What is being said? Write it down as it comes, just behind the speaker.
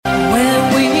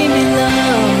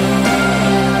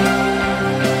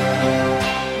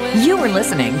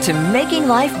listening to Making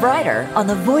Life Brighter on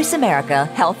the Voice America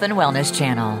Health and Wellness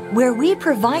Channel, where we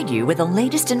provide you with the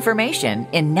latest information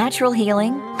in natural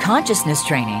healing, consciousness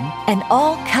training, and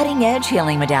all cutting-edge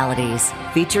healing modalities,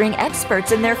 featuring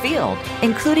experts in their field,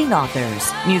 including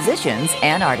authors, musicians,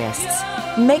 and artists.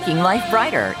 Making Life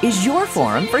Brighter is your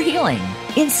forum for healing,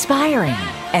 inspiring,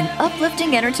 and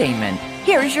uplifting entertainment.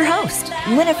 Here is your host,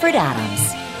 Winifred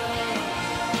Adams.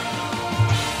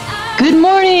 Good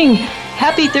morning.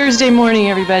 Happy Thursday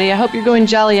morning, everybody. I hope you're going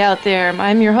jolly out there.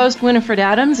 I'm your host, Winifred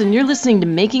Adams, and you're listening to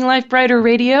Making Life Brighter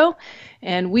Radio.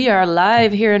 And we are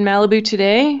live here in Malibu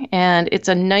today, and it's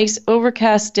a nice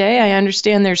overcast day. I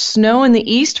understand there's snow in the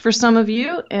east for some of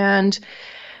you, and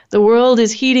the world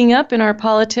is heating up in our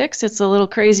politics. It's a little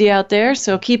crazy out there,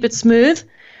 so keep it smooth.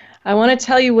 I want to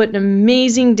tell you what an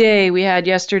amazing day we had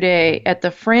yesterday at the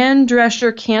Fran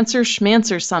Drescher Cancer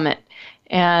Schmancer Summit.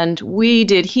 And we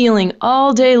did healing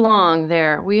all day long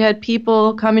there. We had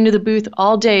people coming to the booth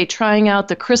all day trying out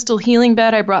the crystal healing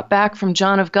bed I brought back from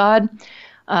John of God,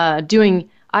 doing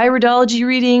iridology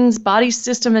readings, body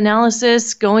system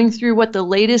analysis, going through what the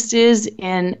latest is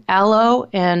in aloe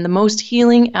and the most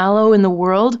healing aloe in the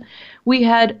world. We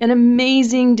had an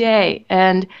amazing day.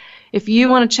 And if you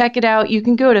want to check it out, you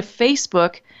can go to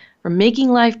Facebook for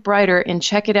Making Life Brighter and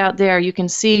check it out there. You can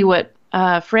see what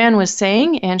Fran was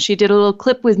saying, and she did a little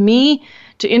clip with me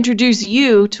to introduce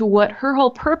you to what her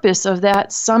whole purpose of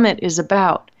that summit is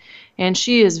about. And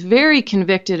she is very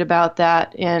convicted about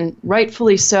that, and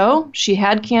rightfully so. She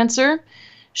had cancer.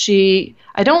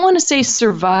 I don't want to say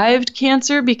survived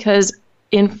cancer, because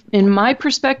in my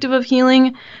perspective of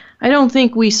healing, I don't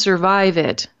think we survive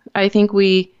it. I think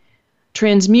we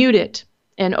transmute it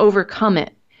and overcome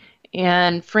it.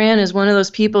 And Fran is one of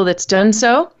those people that's done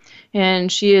so.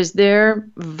 And she is there,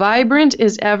 vibrant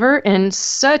as ever, and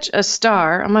such a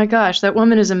star. Oh my gosh, that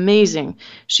woman is amazing.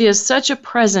 She has such a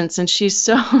presence, and she's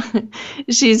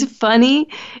funny,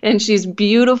 and she's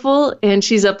beautiful, and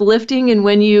she's uplifting. And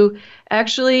when you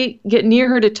actually get near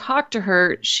her to talk to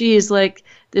her, she is like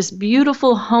this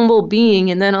beautiful, humble being.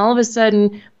 And then all of a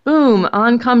sudden, boom,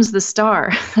 on comes the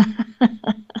star.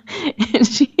 And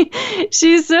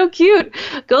she's so cute.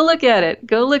 Go look at it.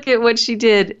 Go look at what she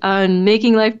did on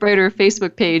Making Life Brighter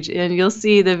Facebook page, and you'll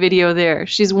see the video there.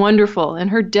 She's wonderful, and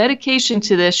her dedication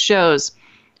to this shows.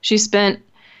 She spent,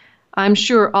 I'm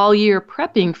sure, all year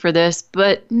prepping for this,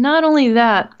 but not only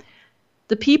that,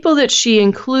 the people that she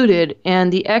included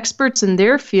and the experts in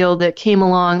their field that came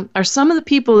along are some of the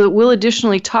people that we'll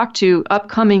additionally talk to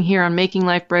upcoming here on Making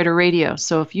Life Brighter Radio.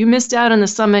 So if you missed out on the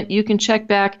summit, you can check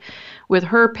back with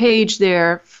her page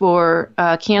there for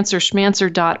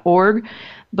cancerschmancer.org.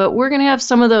 But we're going to have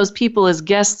some of those people as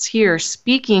guests here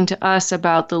speaking to us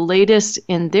about the latest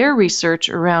in their research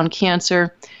around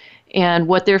cancer and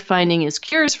what they're finding is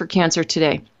cures for cancer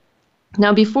today.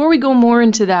 Now, before we go more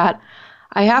into that,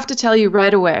 I have to tell you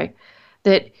right away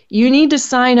that you need to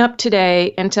sign up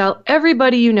today and tell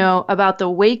everybody you know about the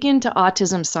Waken to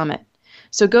Autism Summit.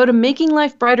 So go to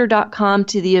makinglifebrighter.com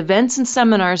to the events and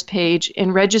seminars page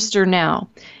and register now.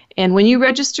 And when you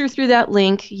register through that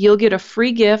link, you'll get a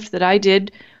free gift that I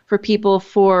did for people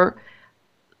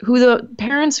the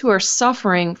parents who are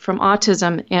suffering from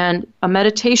autism, and a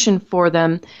meditation for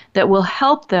them that will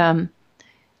help them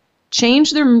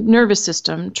change their nervous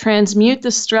system, transmute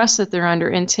the stress that they're under,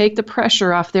 and take the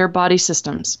pressure off their body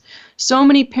systems. So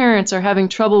many parents are having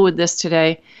trouble with this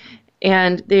today,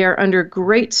 and they are under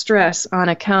great stress on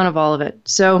account of all of it.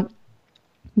 So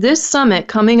this summit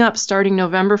coming up starting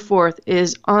November 4th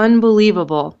is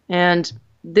unbelievable, and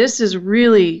this is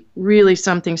really, really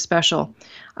something special.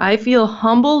 I feel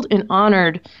humbled and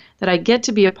honored that I get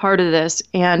to be a part of this,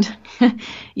 and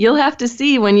you'll have to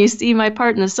see when you see my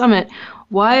part in the summit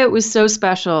why it was so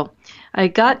special. I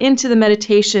got into the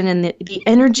meditation, and the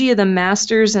energy of the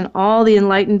masters and all the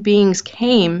enlightened beings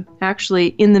came actually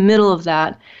in the middle of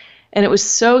that. And it was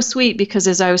so sweet because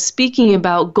as I was speaking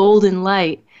about golden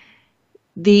light,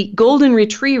 the golden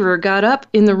retriever got up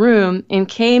in the room and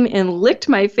came and licked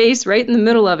my face right in the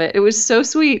middle of it. It was so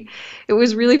sweet. It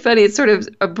was really funny. It sort of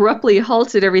abruptly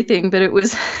halted everything, but it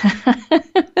was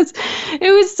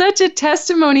it was such a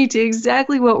testimony to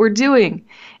exactly what we're doing,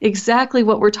 exactly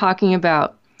what we're talking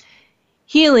about.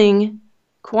 Healing,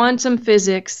 quantum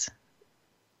physics,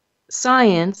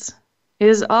 science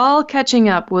is all catching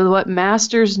up with what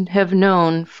masters have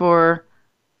known for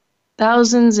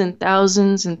thousands and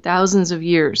thousands and thousands of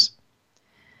years.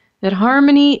 That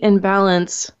harmony and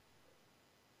balance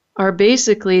are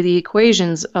basically the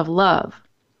equations of love.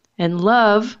 And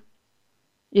love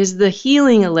is the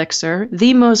healing elixir,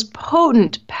 the most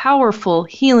potent, powerful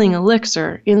healing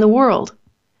elixir in the world.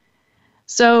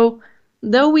 So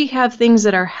though we have things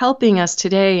that are helping us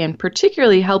today, and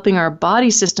particularly helping our body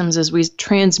systems as we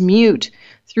transmute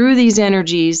through these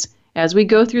energies, as we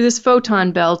go through this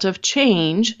photon belt of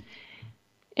change,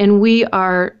 and we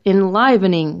are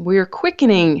enlivening, we are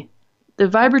quickening. The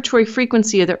vibratory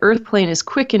frequency of the earth plane is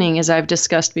quickening, as I've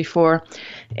discussed before,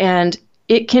 and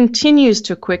it continues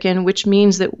to quicken, which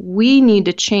means that we need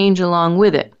to change along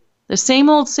with it. The same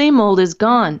old is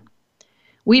gone.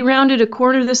 We rounded a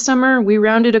corner this summer, we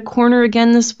rounded a corner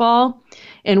again this fall,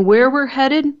 and where we're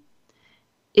headed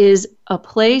is a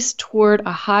place toward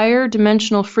a higher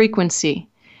dimensional frequency.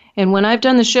 And when I've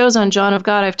done the shows on John of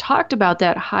God, I've talked about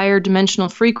that higher dimensional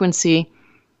frequency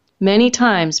many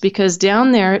times, because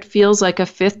down there it feels like a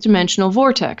fifth dimensional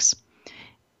vortex.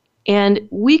 And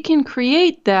we can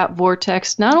create that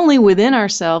vortex not only within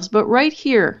ourselves, but right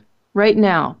here, right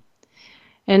now.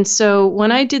 And so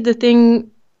when I did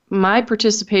my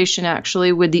participation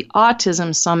actually with the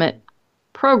Autism Summit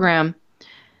program,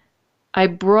 I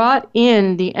brought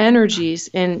in the energies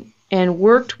and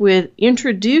worked with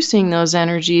introducing those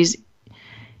energies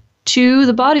to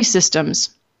the body systems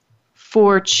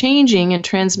for changing and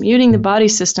transmuting the body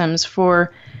systems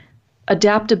for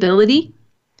adaptability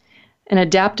and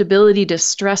adaptability to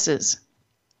stresses.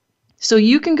 So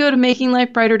you can go to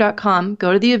makinglifebrighter.com,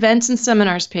 go to the events and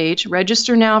seminars page,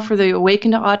 register now for the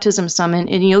Awaken to Autism Summit,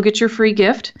 and you'll get your free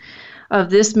gift of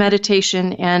this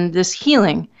meditation and this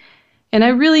healing. And I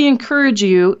really encourage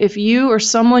you, if you or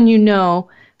someone you know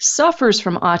suffers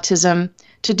from autism,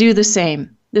 to do the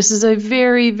same. This is a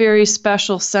very, very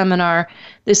special seminar.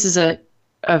 This is a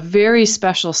very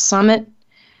special summit.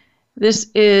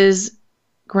 This is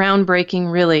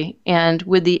groundbreaking, really. And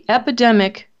with the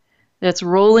epidemic that's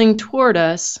rolling toward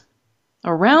us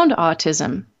around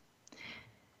autism,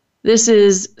 this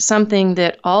is something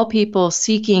that all people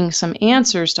seeking some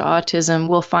answers to autism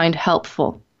will find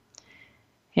helpful.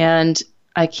 And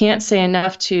I can't say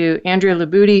enough to Andrea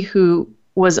Labuti, who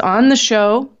was on the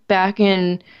show back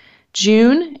in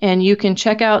June, and you can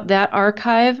check out that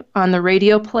archive on the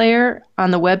radio player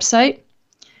on the website.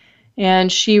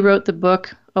 And she wrote the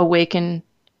book Awakening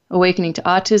to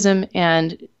Autism,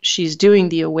 and she's doing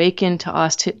the Awaken to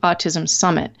Autism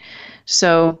Summit.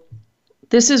 So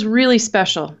this is really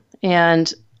special,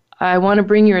 and I want to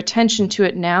bring your attention to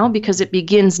it now because it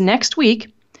begins next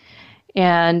week.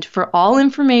 And for all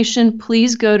information,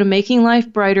 please go to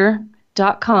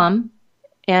makinglifebrighter.com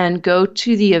and go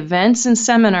to the events and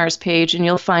seminars page, and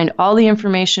you'll find all the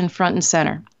information front and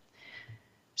center.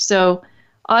 So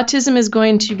autism is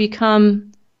going to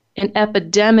become an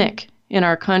epidemic in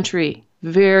our country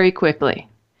very quickly.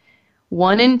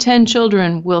 1 in 10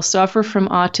 children will suffer from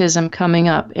autism coming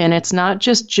up, and it's not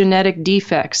just genetic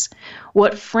defects.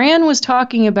 What Fran was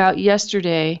talking about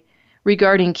yesterday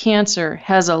regarding cancer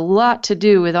has a lot to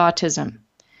do with autism.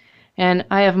 And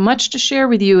I have much to share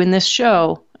with you in this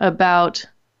show about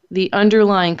the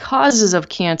underlying causes of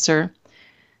cancer,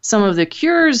 some of the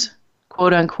cures,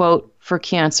 quote unquote, for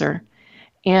cancer,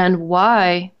 and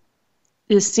why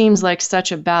this seems like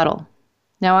such a battle.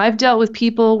 Now, I've dealt with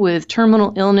people with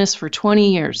terminal illness for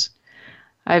 20 years.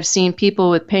 I've seen people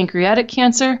with pancreatic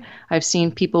cancer. I've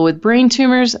seen people with brain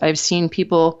tumors. I've seen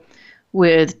people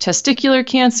with testicular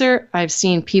cancer. I've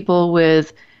seen people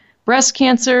with breast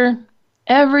cancer,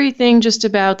 everything just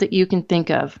about that you can think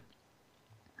of.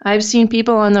 I've seen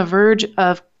people on the verge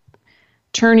of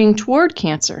turning toward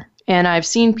cancer, and I've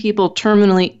seen people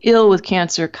terminally ill with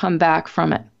cancer come back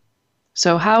from it.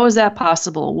 So how is that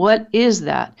possible? What is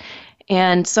that?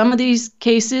 And some of these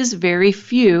cases, very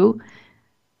few,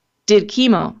 did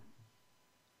chemo.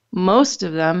 Most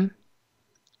of them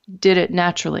did it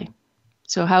naturally.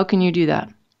 So how can you do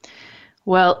that?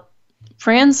 Well,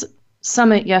 Fran's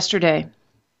summit yesterday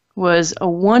was a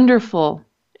wonderful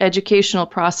educational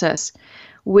process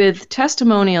with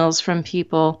testimonials from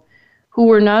people who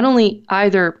were not only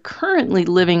either currently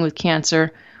living with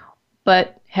cancer,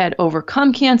 but had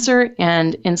overcome cancer,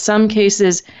 and in some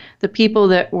cases, the people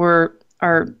that are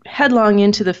headlong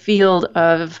into the field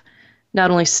of not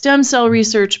only stem cell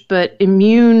research, but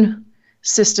immune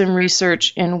system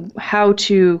research and how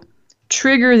to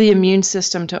trigger the immune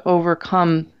system to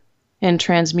overcome and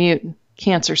transmute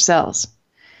cancer cells.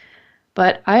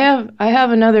 But I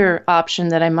have another option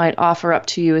that I might offer up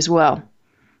to you as well.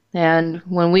 And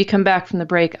when we come back from the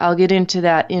break, I'll get into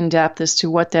that in depth as to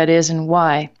what that is and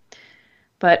why.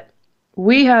 But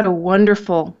we had a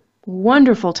wonderful,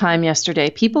 wonderful time yesterday.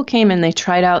 People came and they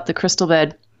tried out the crystal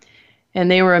bed,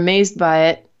 and they were amazed by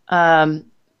it.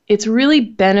 It's really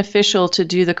beneficial to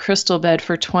do the crystal bed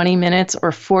for 20 minutes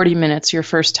or 40 minutes your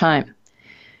first time.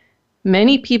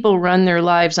 Many people run their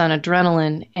lives on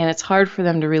adrenaline, and it's hard for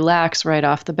them to relax right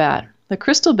off the bat. The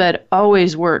crystal bed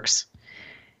always works.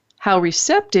 How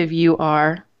receptive you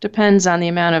are depends on the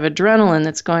amount of adrenaline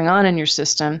that's going on in your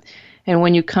system. And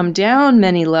when you come down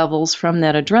many levels from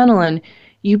that adrenaline,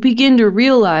 you begin to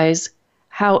realize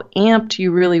how amped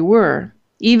you really were,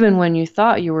 even when you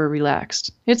thought you were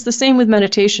relaxed. It's the same with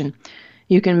meditation.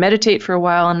 You can meditate for a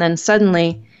while, and then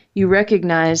suddenly you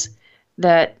recognize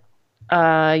that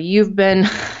you've been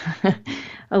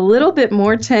a little bit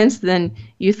more tense than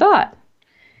you thought.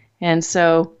 And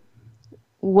so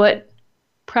what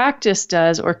practice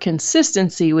does, or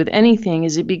consistency with anything,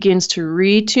 is it begins to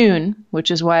retune,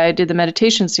 which is why I did the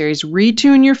meditation series,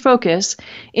 retune your focus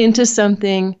into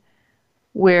something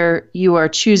where you are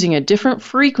choosing a different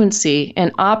frequency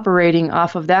and operating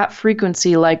off of that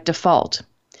frequency like default.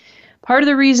 Part of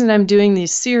the reason I'm doing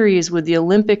these series with the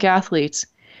Olympic athletes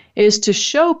is to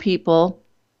show people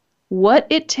what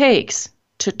it takes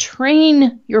to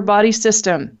train your body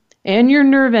system and your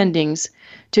nerve endings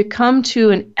to come to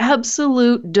an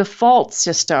absolute default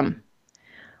system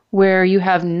where you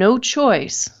have no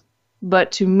choice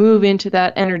but to move into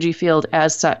that energy field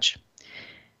as such.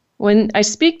 When I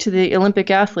speak to the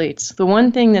Olympic athletes, the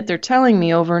one thing that they're telling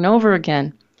me over and over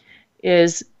again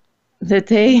is that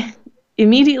they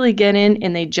immediately get in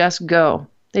and they just go.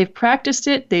 They've practiced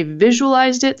it, they've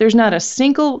visualized it. There's not a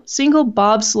single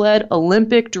bobsled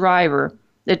Olympic driver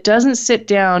that doesn't sit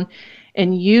down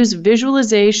and use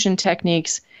visualization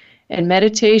techniques and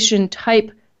meditation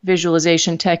type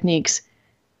visualization techniques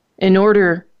in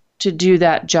order to do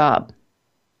that job.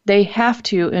 They have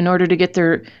to in order to get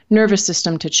their nervous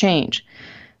system to change.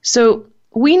 So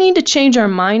we need to change our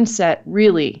mindset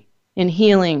really in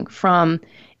healing from,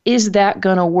 is that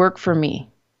going to work for me?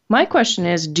 My question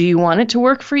is, do you want it to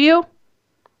work for you?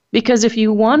 Because if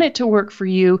you want it to work for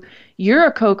you, you're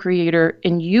a co-creator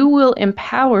and you will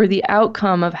empower the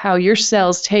outcome of how your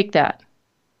cells take that.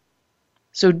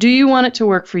 So do you want it to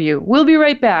work for you? We'll be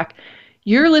right back.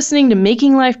 You're listening to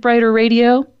Making Life Brighter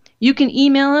Radio. You can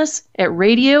email us at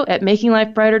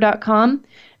radio@makinglifebrighter.com.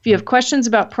 If you have questions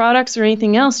about products or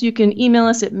anything else, you can email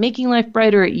us at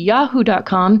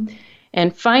makinglifebrighter@yahoo.com.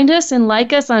 And find us and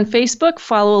like us on Facebook.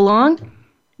 Follow along.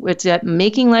 It's at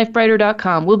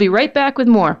makinglifebrighter.com. We'll be right back with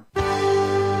more.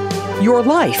 Your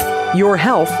life, your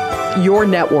health, your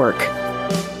network.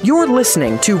 You're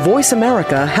listening to Voice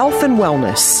America Health and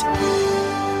Wellness.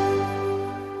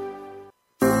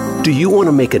 Do you want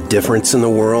to make a difference in the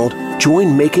world?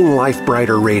 Join Making Life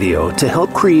Brighter Radio to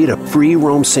help create a free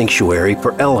roam sanctuary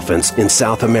for elephants in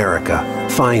South America.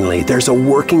 Finally, there's a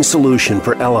working solution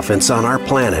for elephants on our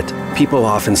planet. People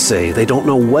often say they don't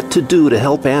know what to do to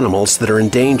help animals that are in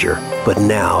danger. But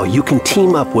now you can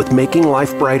team up with Making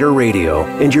Life Brighter Radio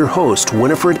and your host,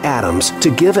 Winifred Adams, to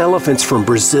give elephants from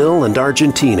Brazil and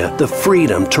Argentina the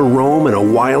freedom to roam in a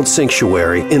wild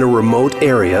sanctuary in a remote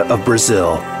area of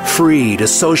Brazil. Free to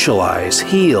socialize,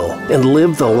 heal, and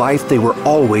live the life they were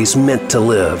always meant to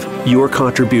live. Your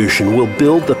contribution will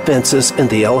build the fences and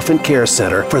the Elephant Care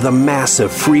Center for the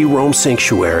massive free roam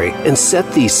sanctuary and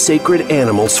set these sacred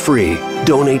animals free.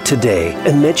 Donate today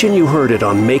and mention you heard it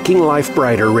on Making Life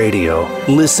Brighter Radio.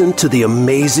 Listen to the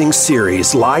amazing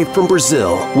series live from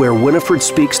Brazil, where Winifred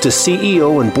speaks to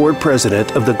CEO and board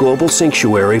president of the Global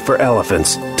Sanctuary for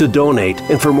Elephants. To donate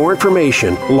and for more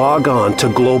information, log on to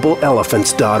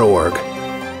globalelephants.org.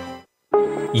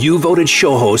 You voted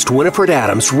show host Winifred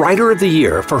Adams Writer of the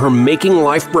Year for her Making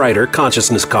Life Brighter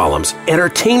consciousness columns,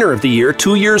 Entertainer of the Year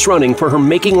 2 years running for her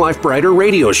Making Life Brighter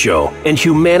radio show, and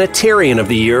Humanitarian of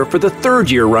the Year for the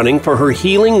 3rd year running for her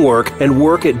healing work and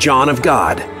work at John of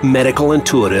God. Medical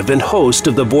intuitive and host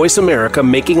of the Voice America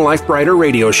Making Life Brighter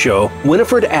radio show,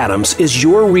 Winifred Adams is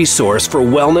your resource for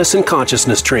wellness and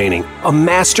consciousness training. A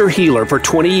master healer for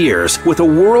 20 years with a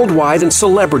worldwide and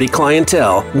celebrity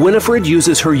clientele, Winifred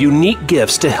uses her unique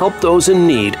gifts to help those in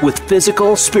need with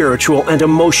physical, spiritual, and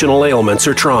emotional ailments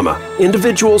or trauma.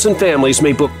 Individuals and families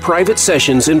may book private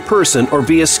sessions in person or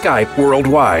via Skype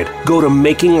worldwide. Go to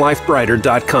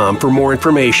makinglifebrighter.com for more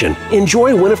information.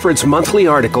 Enjoy Winifred's monthly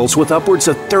articles with upwards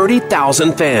of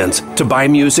 30,000 fans. To buy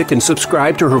music and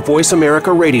subscribe to her Voice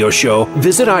America radio show,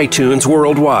 visit iTunes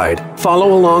worldwide.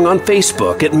 Follow along on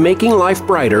Facebook at Making Life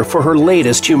Brighter for her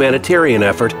latest humanitarian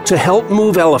effort to help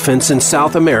move elephants in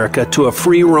South America to a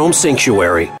free roam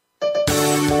sanctuary.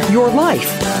 Your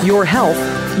life, your health,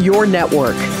 your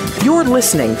network. You're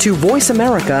listening to Voice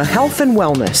America Health and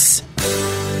Wellness.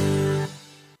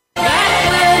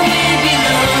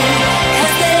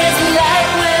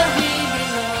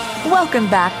 Welcome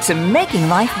Welcome back to Making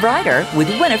Life Brighter with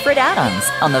Winifred Adams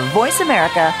on the Voice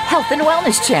America Health and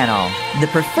Wellness Channel, the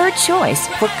preferred choice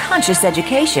for conscious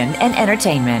education and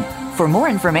entertainment. For more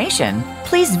information,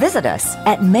 please visit us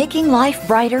at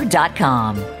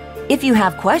makinglifebrighter.com. If you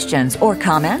have questions or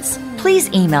comments,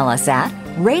 please email us at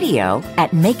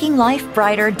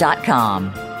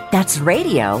radio@makinglifebrighter.com. That's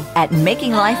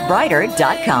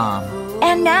radio@makinglifebrighter.com.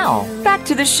 And now, back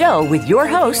to the show with your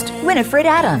host, Winifred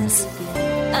Adams.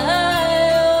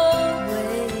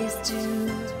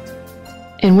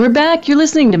 And we're back. You're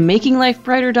listening to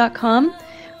makinglifebrighter.com.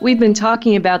 We've been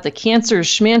talking about the Cancer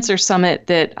Schmancer Summit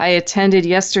that I attended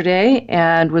yesterday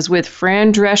and was with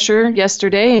Fran Drescher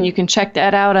yesterday, and you can check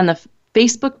that out on the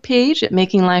Facebook page at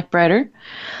Making Life Brighter.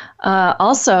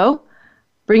 Also,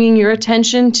 bringing your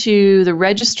attention to the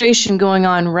registration going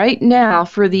on right now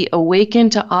for the Awaken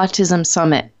to Autism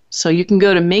Summit. So you can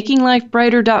go to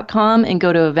makinglifebrighter.com and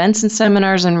go to events and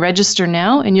seminars and register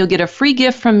now, and you'll get a free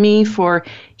gift from me for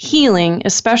healing,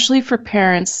 especially for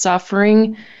parents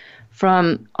suffering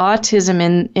from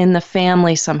autism in the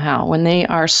family somehow. When they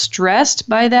are stressed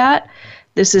by that,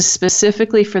 this is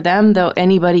specifically for them, though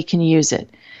anybody can use it.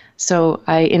 So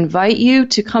I invite you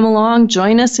to come along,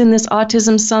 join us in this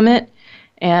Autism Summit,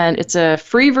 and it's a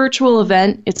free virtual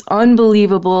event. It's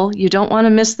unbelievable. You don't want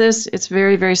to miss this. It's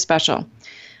very, very special.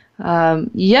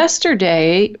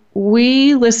 Yesterday,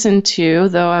 we listened to,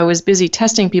 though I was busy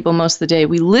testing people most of the day,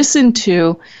 we listened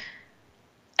to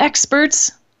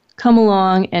experts come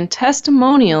along and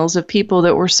testimonials of people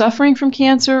that were suffering from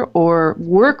cancer or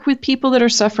work with people that are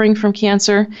suffering from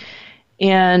cancer.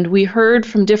 And we heard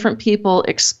from different people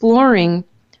exploring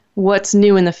what's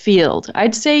new in the field.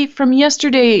 I'd say from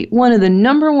yesterday, one of the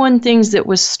number one things that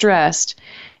was stressed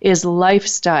is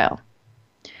lifestyle.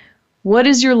 What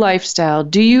is your lifestyle?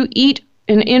 Do you eat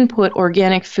and input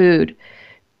organic food?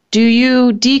 Do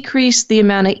you decrease the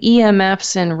amount of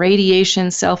EMFs and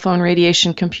radiation, cell phone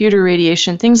radiation, computer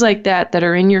radiation, things like that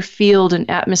are in your field and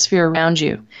atmosphere around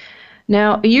you?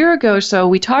 Now, a year ago or so,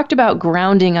 we talked about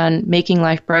grounding on Making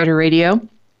Life Brighter Radio,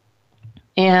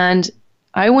 and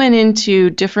I went into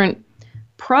different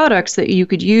products that you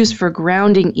could use for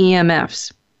grounding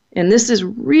EMFs. And this is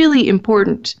really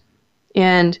important.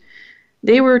 And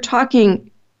they were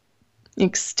talking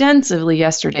extensively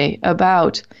yesterday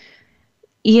about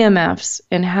EMFs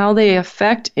and how they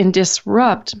affect and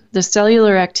disrupt the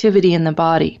cellular activity in the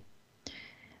body.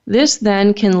 This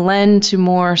then can lend to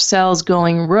more cells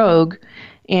going rogue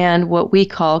and what we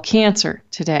call cancer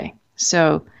today.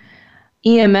 So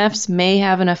EMFs may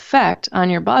have an effect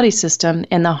on your body system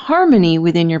and the harmony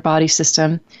within your body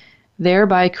system,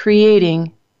 thereby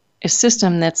creating a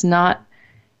system that's not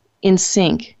in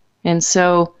sync. And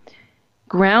so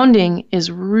grounding is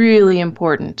really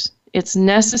important. It's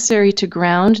necessary to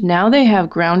ground. Now they have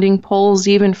grounding poles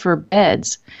even for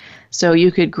beds. So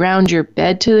you could ground your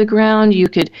bed to the ground. You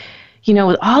could,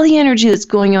 with all the energy that's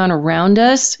going on around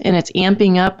us and it's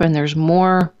amping up and there's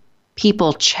more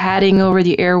people chatting over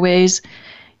the airways,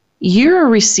 you're a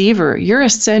receiver. You're a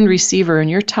send receiver, and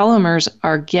your telomeres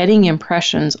are getting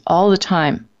impressions all the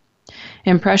time.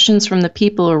 Impressions from the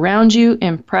people around you,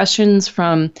 impressions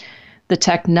from the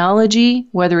technology,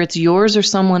 whether it's yours or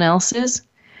someone else's.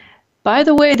 By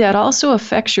the way, that also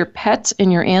affects your pets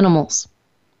and your animals.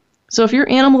 So if your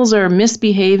animals are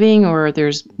misbehaving or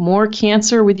there's more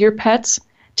cancer with your pets,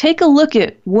 take a look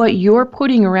at what you're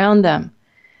putting around them.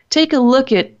 Take a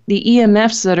look at the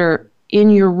EMFs that are in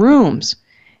your rooms.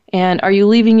 And are you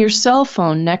leaving your cell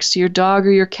phone next to your dog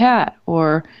or your cat?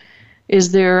 Or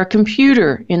is there a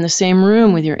computer in the same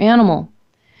room with your animal?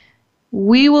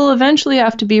 We will eventually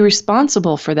have to be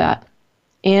responsible for that.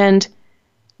 And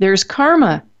there's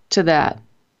karma to that.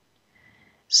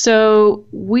 So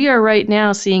we are right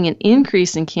now seeing an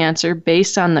increase in cancer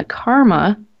based on the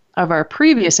karma of our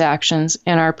previous actions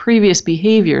and our previous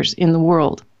behaviors in the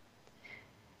world.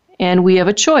 And we have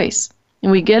a choice.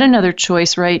 And we get another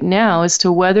choice right now as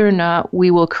to whether or not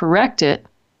we will correct it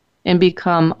and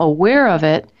become aware of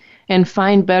it and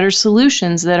find better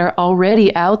solutions that are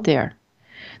already out there.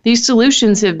 These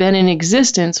solutions have been in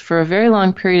existence for a very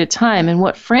long period of time, and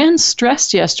what Fran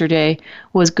stressed yesterday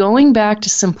was going back to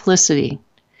simplicity.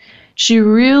 She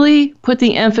really put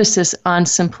the emphasis on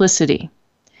simplicity.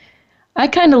 I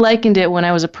kind of likened it when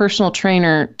I was a personal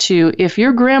trainer to if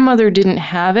your grandmother didn't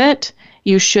have it,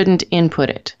 you shouldn't input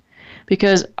it.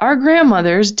 Because our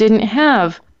grandmothers didn't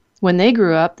have, when they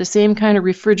grew up, the same kind of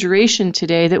refrigeration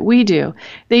today that we do.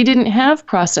 They didn't have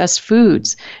processed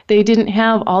foods. They didn't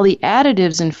have all the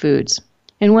additives in foods.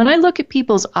 And when I look at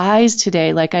people's eyes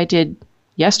today, like I did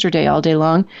yesterday all day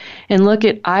long, and look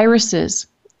at irises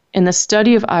and the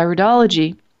study of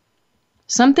iridology,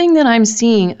 something that I'm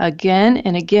seeing again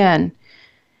and again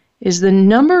is the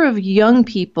number of young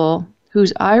people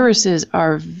whose irises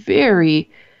are very,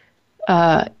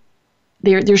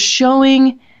 they're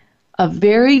showing a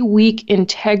very weak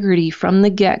integrity from the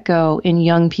get-go in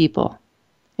young people.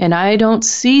 And I don't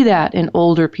see that in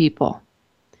older people.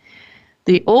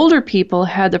 The older people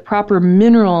had the proper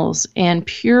minerals and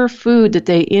pure food that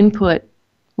they input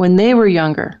when they were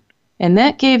younger, and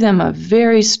that gave them a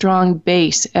very strong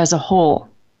base as a whole.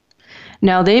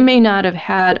 Now, they may not have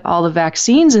had all the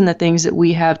vaccines and the things that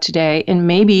we have today, and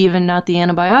maybe even not the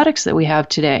antibiotics that we have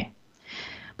today.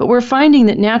 But we're finding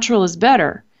that natural is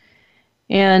better.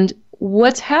 And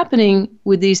what's happening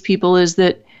with these people is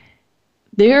that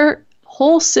their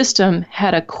whole system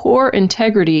had a core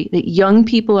integrity that young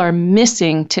people are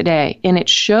missing today, and it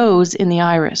shows in the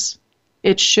iris.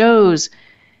 It shows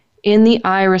in the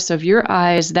iris of your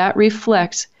eyes. That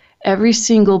reflects every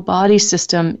single body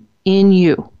system in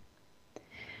you.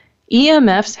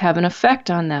 EMFs have an effect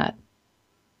on that.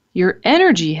 Your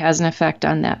energy has an effect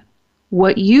on that.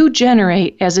 What you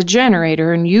generate as a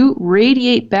generator and you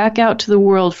radiate back out to the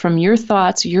world from your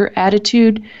thoughts, your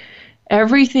attitude,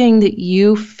 everything that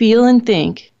you feel and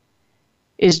think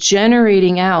is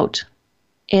generating out,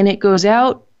 and it goes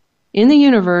out in the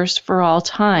universe for all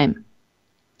time.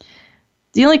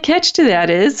 The only catch to that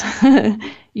is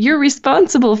you're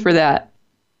responsible for that,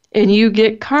 and you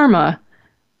get karma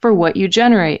for what you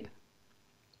generate.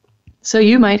 So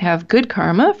you might have good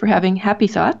karma for having happy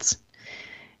thoughts,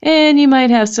 and you might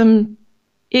have some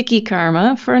icky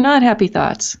karma for not happy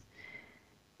thoughts.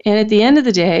 And at the end of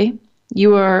the day,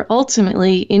 you are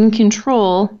ultimately in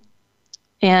control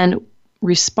and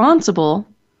responsible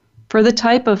for the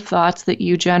type of thoughts that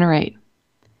you generate.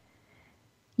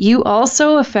 You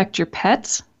also affect your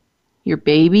pets, your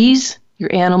babies,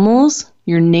 your animals,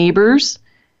 your neighbors,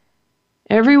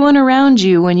 everyone around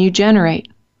you when you generate.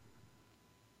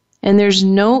 And there's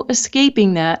no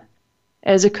escaping that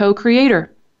as a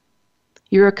co-creator.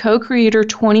 You're a co-creator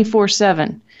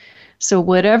 24/7. So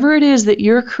whatever it is that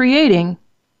you're creating,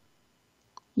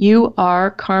 you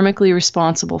are karmically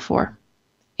responsible for.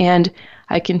 And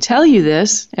I can tell you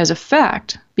this as a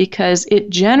fact because it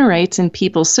generates in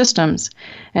people's systems.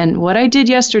 And what I did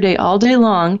yesterday all day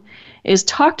long is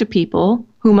talk to people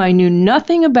whom I knew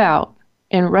nothing about.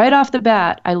 And right off the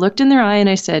bat, I looked in their eye and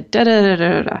I said,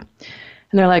 da-da-da-da-da.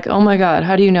 And they're like, oh my God,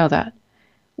 how do you know that?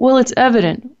 Well, it's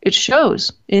evident. It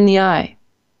shows in the eye.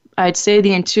 I'd say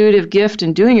the intuitive gift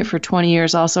and doing it for 20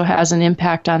 years also has an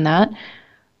impact on that.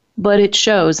 But it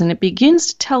shows, and it begins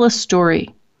to tell a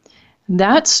story.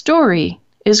 That story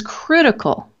is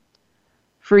critical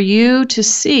for you to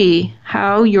see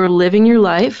how you're living your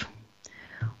life,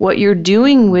 what you're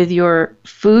doing with your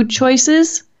food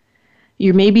choices,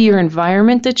 maybe your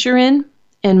environment that you're in,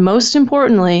 and most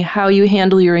importantly, how you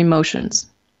handle your emotions.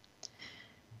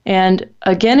 And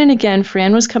again,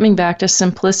 Fran was coming back to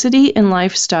simplicity and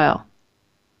lifestyle.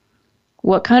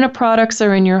 What kind of products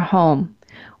are in your home?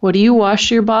 What do you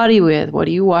wash your body with? What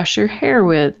do you wash your hair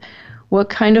with? What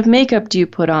kind of makeup do you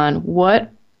put on? What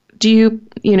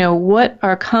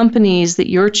are companies that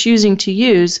you're choosing to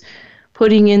use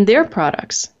putting in their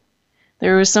products?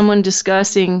 There was someone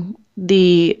discussing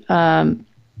the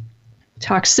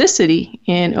toxicity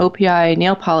in OPI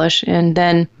nail polish and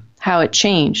then how it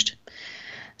changed.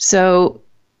 So,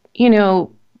 nail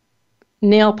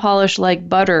polish like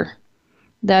butter,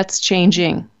 that's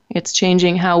changing. It's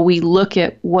changing how we look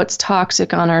at what's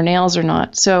toxic on our nails or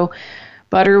not. So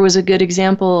butter was a good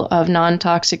example of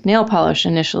non-toxic nail polish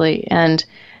initially, and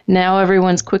now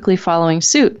everyone's quickly following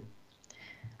suit.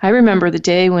 I remember the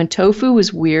day when tofu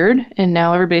was weird, and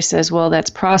now everybody says, well, that's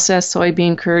processed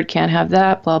soybean curd, can't have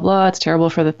that, blah, blah, it's terrible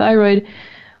for the thyroid.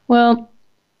 Well,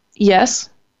 yes,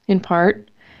 in part,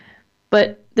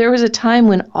 but there was a time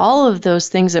when all of those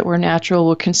things that were natural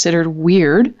were considered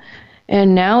weird,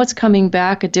 and now it's coming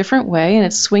back a different way, and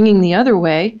it's swinging the other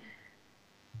way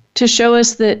to show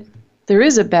us that there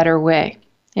is a better way,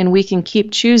 and we can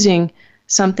keep choosing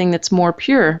something that's more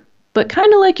pure. But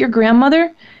kind of like your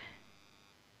grandmother,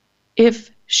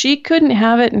 if she couldn't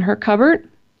have it in her cupboard,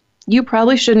 you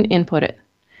probably shouldn't input it.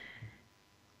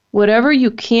 Whatever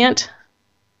you can't,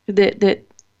 that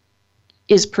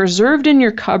is preserved in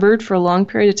your cupboard for a long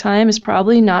period of time is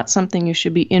probably not something you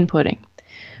should be inputting.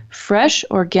 Fresh,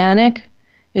 organic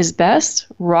is best.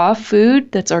 Raw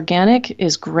food that's organic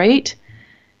is great.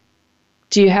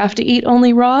 Do you have to eat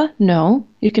only raw? No.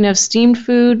 You can have steamed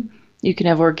food. You can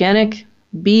have organic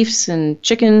beefs and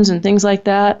chickens and things like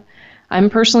that. I'm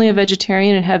personally a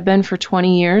vegetarian and have been for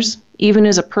 20 years. Even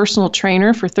as a personal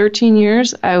trainer for 13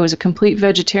 years, I was a complete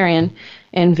vegetarian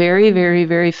and very, very,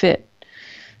 very fit.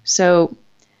 So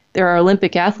there are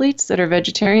Olympic athletes that are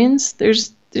vegetarians.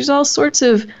 There's all sorts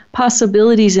of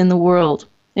possibilities in the world.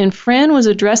 And Fran was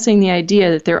addressing the idea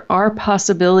that there are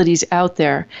possibilities out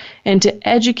there, and to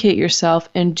educate yourself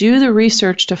and do the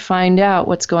research to find out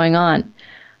what's going on.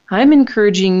 I'm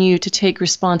encouraging you to take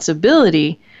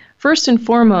responsibility, first and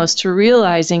foremost, to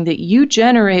realizing that you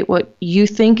generate what you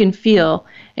think and feel,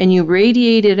 and you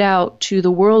radiate it out to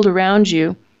the world around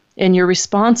you, and you're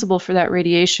responsible for that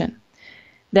radiation.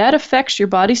 That affects your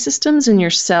body systems and your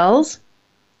cells.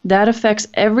 That affects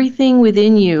everything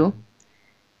within you.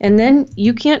 And then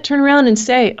you can't turn around and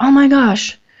say, oh my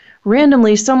gosh,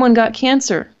 randomly someone got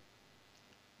cancer.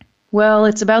 Well,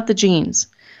 it's about the genes.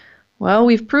 Well,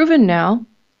 we've proven now,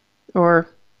 or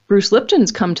Bruce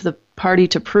Lipton's come to the party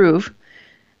to prove,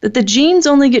 that the genes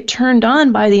only get turned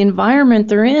on by the environment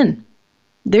they're in.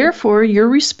 Therefore, you're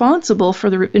responsible for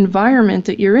the environment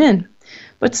that you're in.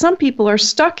 But some people are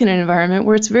stuck in an environment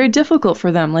where it's very difficult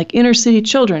for them, like inner city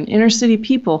children, inner city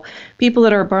people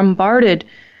that are bombarded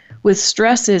with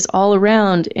stresses all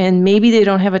around, and maybe they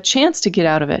don't have a chance to get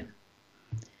out of it.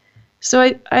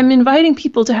 So I'm inviting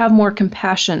people to have more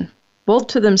compassion, both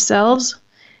to themselves,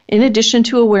 in addition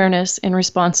to awareness and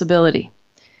responsibility.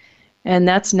 And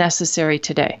that's necessary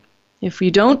today. If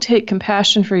you don't take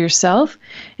compassion for yourself,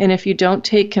 and if you don't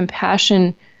take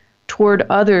compassion toward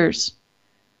others,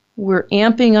 we're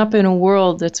amping up in a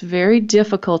world that's very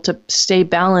difficult to stay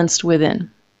balanced within.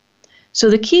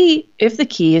 So the key, if the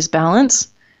key is balance,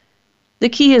 the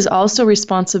key is also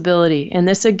responsibility. And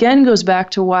this again goes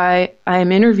back to why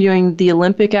I'm interviewing the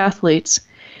Olympic athletes,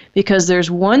 because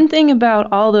there's one thing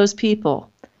about all those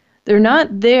people. They're not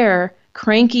there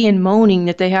cranky and moaning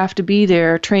that they have to be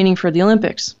there training for the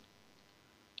Olympics.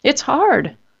 It's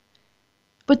hard,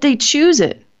 but they choose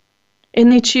it. And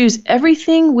they choose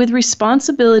everything with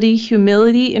responsibility,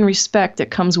 humility, and respect that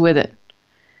comes with it.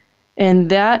 And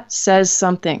that says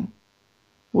something.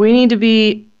 We need to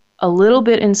be a little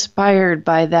bit inspired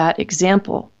by that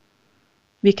example,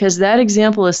 because that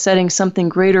example is setting something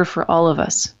greater for all of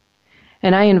us.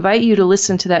 And I invite you to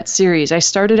listen to that series. I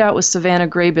started out with Savannah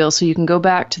Graybill, so you can go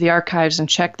back to the archives and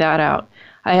check that out.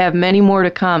 I have many more to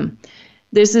come.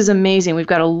 This is amazing. We've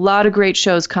got a lot of great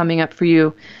shows coming up for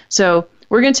you. So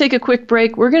we're going to take a quick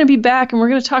break. We're going to be back, and we're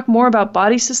going to talk more about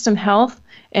body system health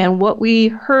and what we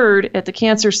heard at the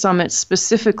Cancer Summit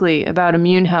specifically about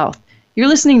immune health. You're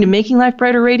listening to Making Life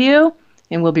Brighter Radio,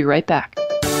 and we'll be right back.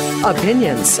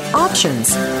 Opinions,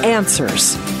 options,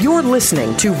 answers. You're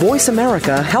listening to Voice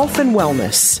America Health and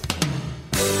Wellness.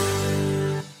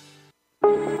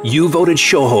 You voted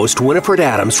show host Winifred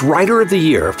Adams Writer of the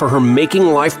Year for her Making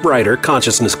Life Brighter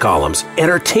consciousness columns,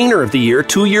 Entertainer of the Year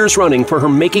 2 years running for her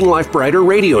Making Life Brighter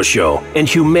radio show, and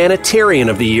Humanitarian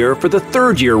of the Year for the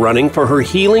 3rd year running for her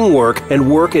healing work and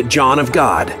work at John of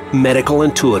God. Medical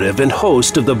intuitive and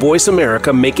host of the Voice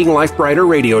America Making Life Brighter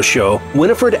radio show,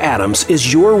 Winifred Adams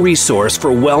is your resource for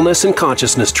wellness and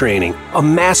consciousness training. A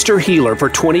master healer for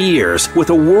 20 years with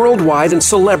a worldwide and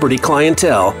celebrity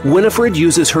clientele, Winifred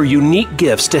uses her unique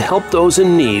gifts to help those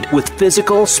in need with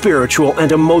physical, spiritual,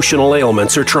 and emotional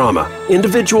ailments or trauma.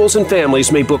 Individuals and families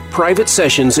may book private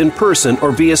sessions in person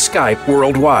or via Skype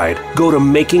worldwide. Go to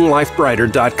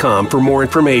makinglifebrighter.com for more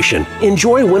information.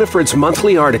 Enjoy Winifred's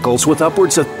monthly articles with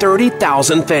upwards of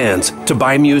 30,000 fans. To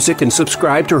buy music and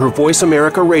subscribe to her Voice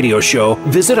America radio show,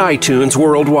 visit iTunes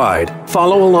worldwide.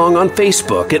 Follow along on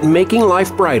Facebook at Making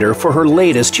Life Brighter for her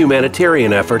latest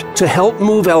humanitarian effort to help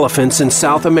move elephants in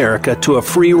South America to a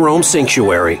free roam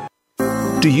sanctuary.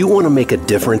 Do you want to make a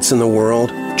difference in the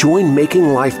world? Join Making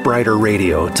Life Brighter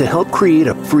Radio to help create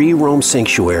a free roam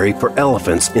sanctuary for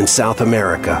elephants in South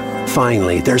America.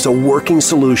 Finally, there's a working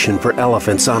solution for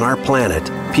elephants on our planet.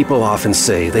 People often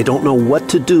say they don't know what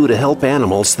to do to help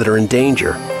animals that are in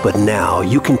danger. But now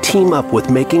you can team up with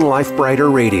Making Life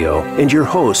Brighter Radio and your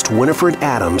host, Winifred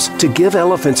Adams, to give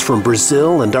elephants from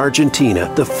Brazil and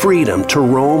Argentina the freedom to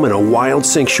roam in a wild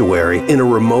sanctuary in a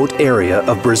remote area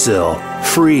of Brazil.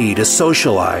 Free to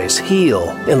socialize, heal,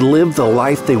 and live the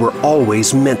life they were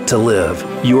always meant to live.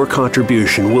 Your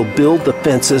contribution will build the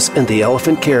fences and the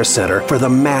Elephant Care Center for the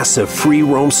massive free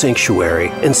roam sanctuary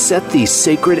and set these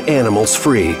sacred animals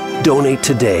free. Donate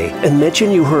today and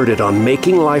mention you heard it on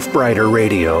Making Life Brighter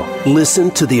Radio. Listen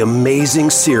to the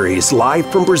amazing series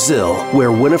live from Brazil,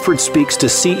 where Winifred speaks to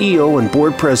CEO and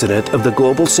board president of the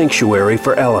Global Sanctuary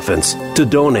for Elephants. To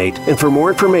donate and for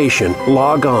more information,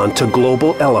 log on to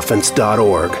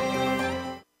globalelephants.org.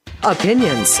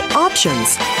 Opinions,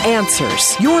 options,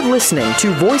 answers. You're listening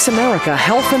to Voice America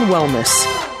Health and Wellness.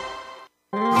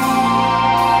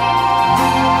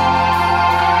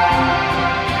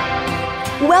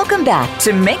 Welcome back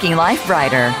to Making Life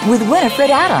Brighter with Winifred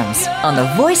Adams on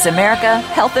the Voice America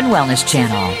Health and Wellness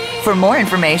Channel. For more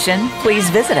information, please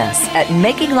visit us at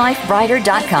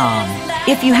makinglifebrighter.com.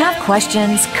 If you have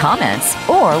questions, comments,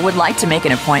 or would like to make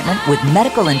an appointment with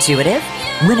medical intuitive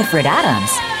Winifred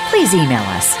Adams, please email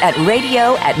us at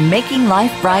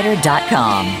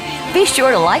radio@makinglifebrighter.com. Be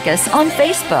sure to like us on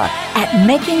Facebook at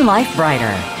Making Life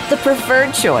Brighter, the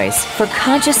preferred choice for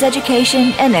conscious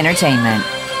education and entertainment.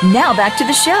 Now back to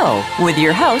the show with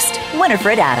your host,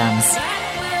 Winifred Adams.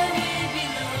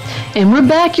 And we're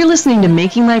back. You're listening to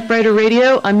Making Life Brighter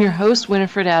Radio. I'm your host,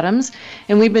 Winifred Adams,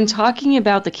 and we've been talking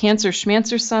about the Cancer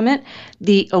Schmancer Summit,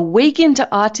 the Awaken to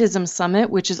Autism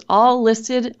Summit, which is all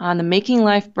listed on the Making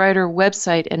Life Brighter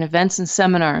website and events and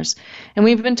seminars. And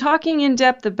we've been talking in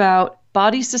depth about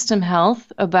body system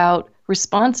health, about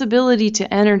responsibility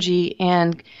to energy,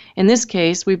 and in this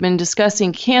case, we've been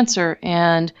discussing cancer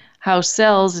and how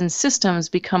cells and systems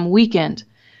become weakened.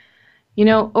 You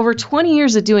know, over 20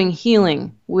 years of doing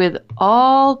healing with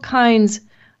all kinds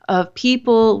of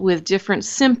people with different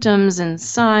symptoms and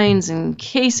signs and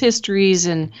case histories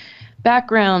and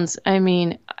backgrounds, I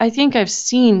mean, I think I've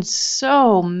seen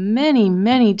so many,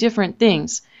 many different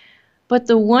things. But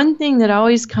the one thing that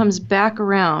always comes back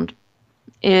around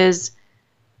is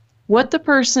what the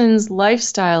person's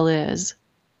lifestyle is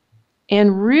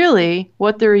and really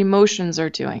what their emotions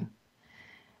are doing.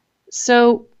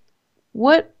 So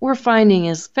what we're finding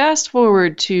is, fast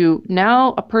forward to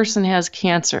now a person has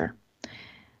cancer,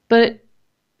 but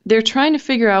they're trying to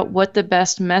figure out what the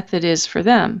best method is for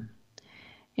them.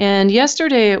 And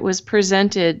yesterday it was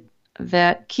presented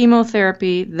that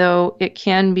chemotherapy, though it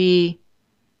can be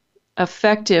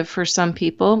effective for some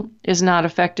people, is not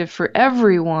effective for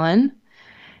everyone.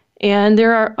 And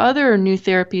there are other new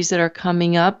therapies that are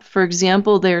coming up. For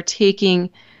example, they're taking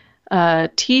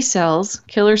T cells,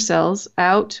 killer cells,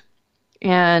 out,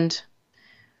 and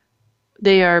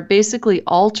they are basically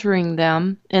altering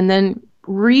them and then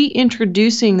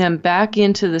reintroducing them back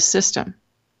into the system.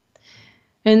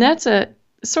 And that's a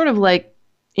sort of like,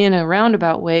 in a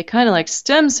roundabout way, kind of like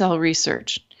stem cell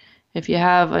research. If you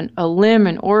have a limb,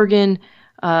 an organ,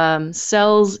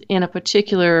 cells in a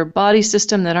particular body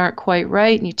system that aren't quite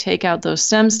right, and you take out those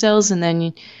stem cells and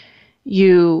then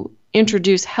you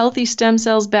introduce healthy stem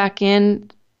cells back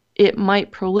in, it might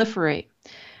proliferate.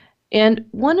 And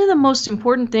one of the most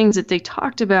important things that they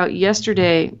talked about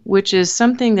yesterday, which is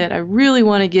something that I really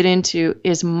want to get into,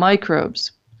 is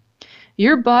microbes.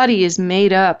 Your body is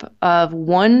made up of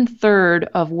 1/3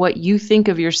 of what you think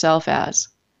of yourself as.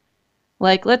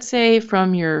 Like, let's say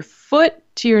from your foot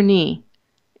to your knee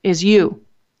is you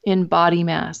in body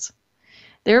mass.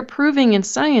 They're proving in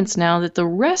science now that the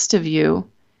rest of you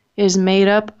is made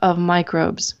up of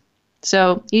microbes.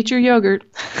 So eat your yogurt.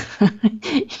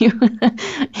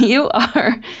 you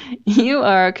are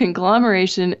a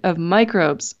conglomeration of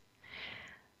microbes.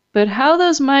 But how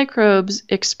those microbes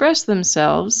express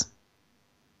themselves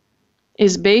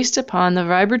is based upon the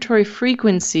vibratory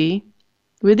frequency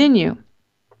within you.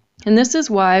 And this is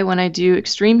why when I do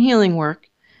extreme healing work,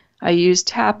 I use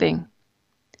tapping,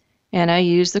 and I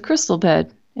use the crystal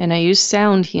bed, and I use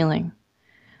sound healing.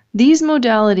 These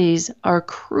modalities are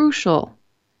crucial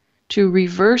to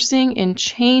reversing and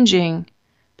changing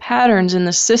patterns in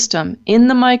the system, in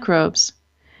the microbes,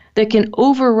 that can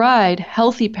override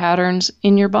healthy patterns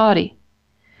in your body.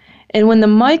 And when the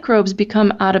microbes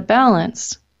become out of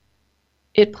balance,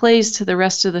 it plays to the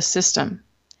rest of the system.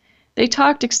 They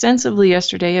talked extensively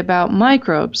yesterday about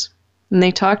microbes, and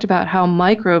they talked about how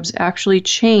microbes actually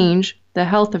change the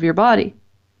health of your body.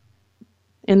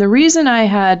 And the reason I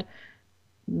had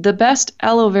the best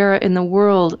aloe vera in the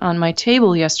world on my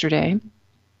table yesterday,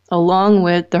 along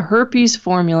with the herpes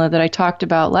formula that I talked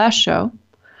about last show,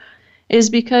 is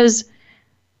because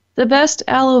the best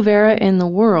aloe vera in the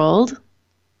world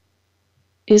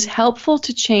is helpful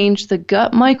to change the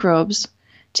gut microbes,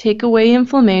 take away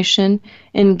inflammation,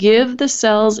 and give the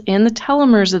cells and the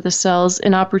telomeres of the cells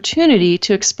an opportunity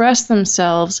to express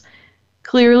themselves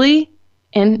clearly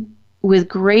and with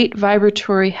great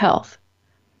vibratory health.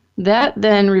 That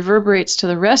then reverberates to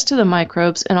the rest of the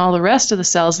microbes and all the rest of the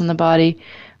cells in the body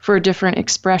for a different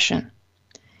expression.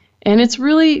 And it's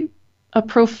really a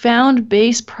profound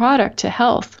base product to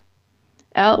health.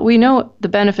 We know the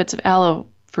benefits of aloe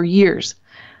for years,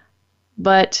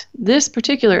 but this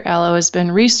particular aloe has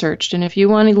been researched, and if you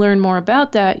want to learn more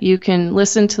about that, you can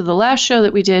listen to the last show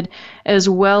that we did, as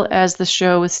well as the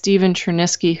show with Stephen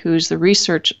Chernisky, who's the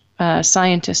research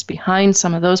scientist behind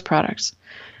some of those products.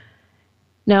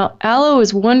 Now, aloe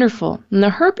is wonderful, and the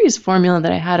herpes formula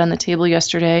that I had on the table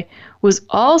yesterday was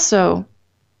also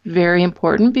very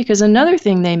important because another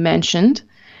thing they mentioned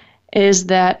is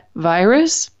that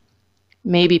virus,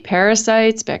 maybe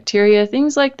parasites, bacteria,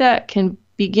 things like that can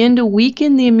begin to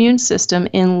weaken the immune system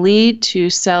and lead to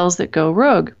cells that go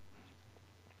rogue.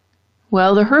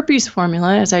 Well, the herpes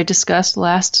formula, as I discussed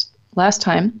last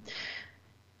time,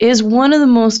 is one of the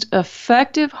most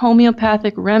effective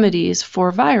homeopathic remedies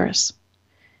for virus.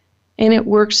 And it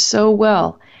works so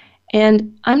well.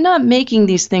 And I'm not making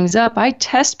these things up. I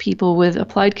test people with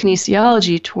applied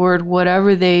kinesiology toward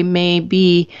whatever they may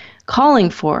be calling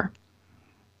for.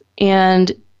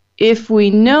 And if we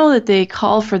know that they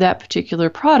call for that particular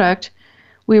product,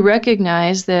 we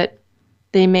recognize that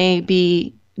they may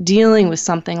be dealing with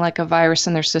something like a virus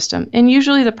in their system. And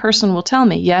usually the person will tell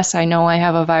me, yes, I know I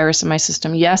have a virus in my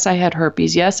system. Yes, I had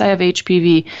herpes. Yes, I have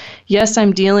HPV. Yes,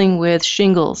 I'm dealing with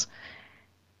shingles.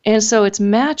 And so it's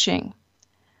matching.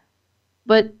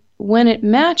 But when it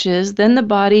matches, then the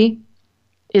body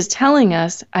is telling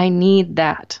us, I need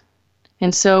that.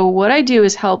 And so what I do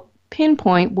is help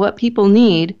pinpoint what people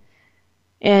need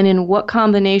and in what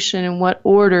combination and what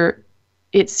order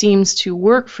it seems to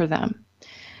work for them.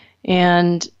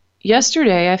 And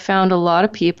yesterday I found a lot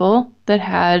of people that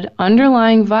had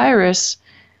underlying virus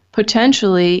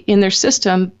potentially in their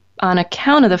system on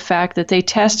account of the fact that they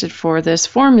tested for this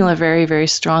formula very, very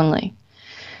strongly.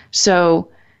 So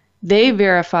they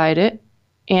verified it,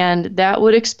 and that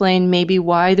would explain maybe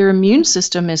why their immune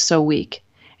system is so weak.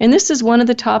 And this is one of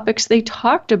the topics they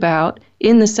talked about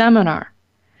in the seminar.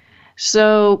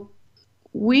 So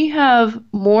we have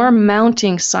more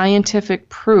mounting scientific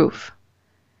proof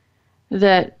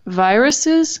that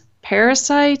viruses,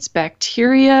 parasites,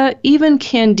 bacteria, even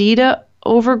candida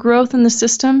overgrowth in the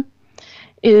system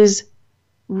is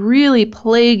really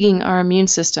plaguing our immune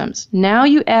systems. Now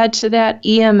you add to that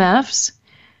EMFs,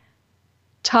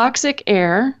 toxic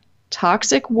air,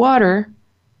 toxic water,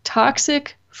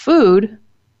 toxic food,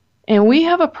 and we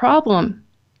have a problem.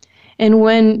 And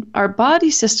when our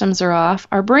body systems are off,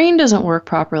 our brain doesn't work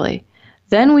properly.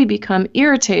 Then we become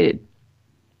irritated.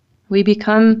 We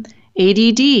become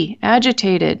ADD,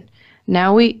 agitated.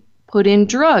 Now we put in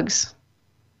drugs.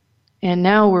 And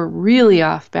now we're really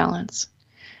off balance.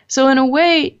 So in a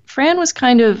way, Fran was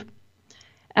kind of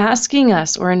asking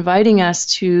us or inviting us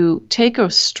to take a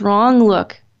strong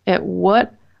look at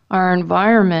what our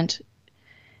environment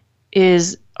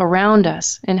is around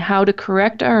us and how to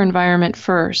correct our environment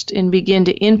first and begin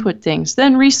to input things.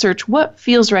 Then research what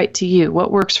feels right to you,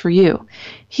 what works for you.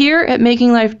 Here at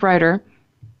Making Life Brighter,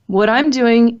 what I'm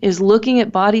doing is looking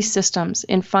at body systems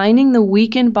and finding the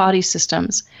weakened body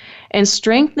systems and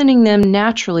strengthening them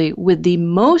naturally with the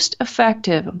most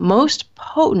effective, most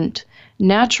potent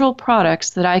natural products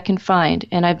that I can find.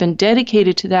 And I've been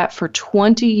dedicated to that for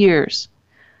 20 years.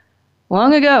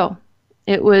 Long ago,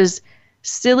 it was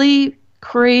silly,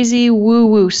 crazy,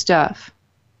 woo-woo stuff.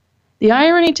 The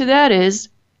irony to that is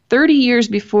 30 years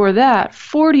before that,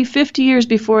 40, 50 years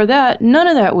before that, none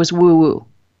of that was woo-woo.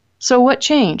 So what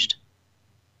changed?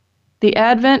 The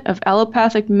advent of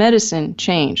allopathic medicine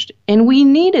changed, and we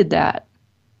needed that.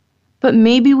 But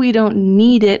maybe we don't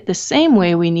need it the same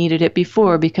way we needed it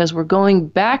before because we're going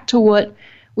back to what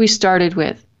we started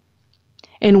with.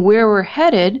 And where we're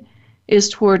headed is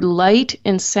toward light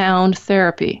and sound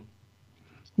therapy.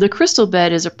 The crystal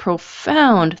bed is a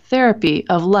profound therapy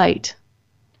of light.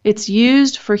 It's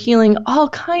used for healing all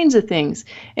kinds of things.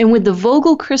 And with the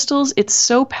Vogel crystals, it's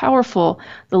so powerful.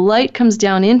 The light comes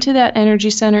down into that energy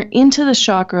center, into the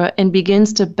chakra, and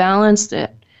begins to balance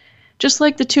it. Just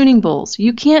like the tuning bowls.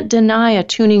 You can't deny a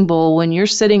tuning bowl when you're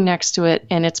sitting next to it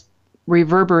and it's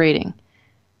reverberating.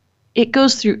 It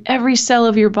goes through every cell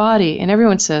of your body, and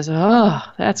everyone says, oh,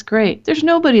 that's great. There's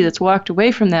nobody that's walked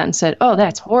away from that and said, oh,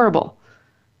 that's horrible.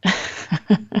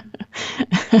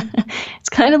 It's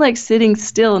kind of like sitting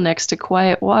still next to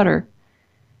quiet water.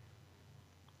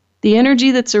 The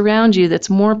energy that's around you that's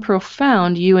more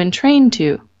profound, you entrain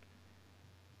to.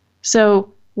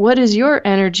 So what is your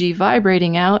energy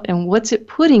vibrating out and what's it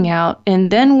putting out,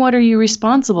 and then what are you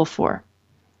responsible for?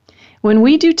 When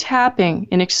we do tapping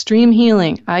in extreme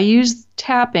healing, I use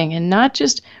tapping and not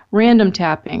just random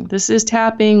tapping. This is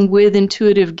tapping with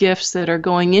intuitive gifts that are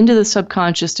going into the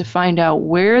subconscious to find out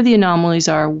where the anomalies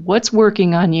are, what's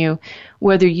working on you,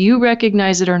 whether you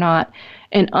recognize it or not,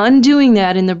 and undoing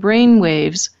that in the brain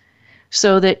waves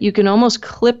so that you can almost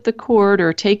clip the cord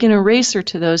or take an eraser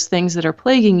to those things that are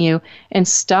plaguing you and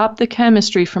stop the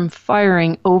chemistry from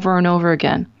firing over and over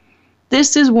again.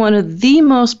 This is one of the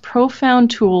most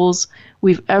profound tools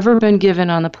we've ever been given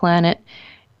on the planet,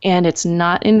 and it's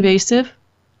not invasive.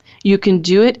 You can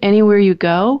do it anywhere you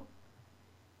go.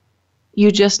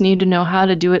 You just need to know how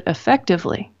to do it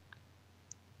effectively.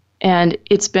 And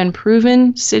it's been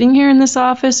proven sitting here in this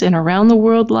office and around the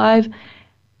world live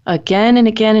again and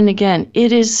again and again.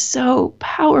 It is so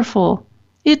powerful.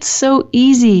 It's so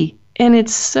easy, and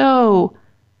it's so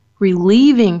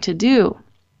relieving to do.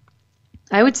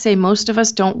 I would say most of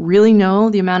us don't really know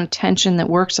the amount of tension that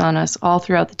works on us all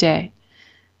throughout the day.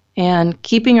 And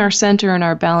keeping our center and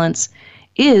our balance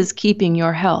is keeping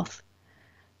your health.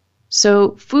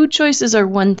 So food choices are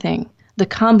one thing. The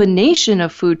combination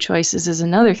of food choices is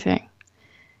another thing.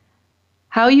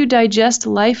 How you digest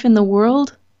life in the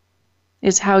world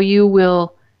is how you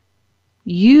will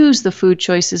use the food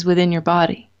choices within your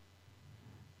body.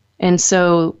 And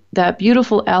so that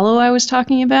beautiful aloe I was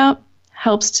talking about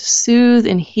helps to soothe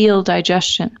and heal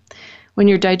digestion. When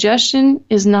your digestion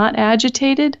is not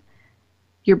agitated,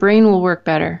 your brain will work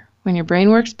better. When your brain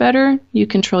works better, you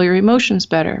control your emotions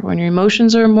better. When your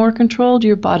emotions are more controlled,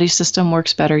 your body system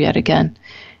works better yet again.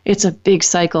 It's a big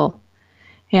cycle.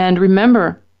 And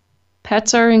remember,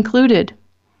 pets are included.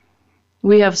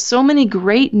 We have so many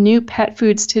great new pet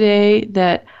foods today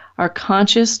that are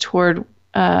conscious toward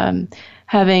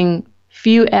having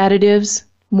few additives,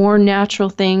 more natural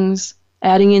things,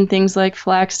 adding in things like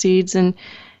flax seeds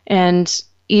and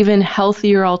even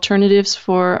healthier alternatives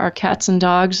for our cats and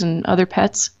dogs and other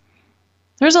pets.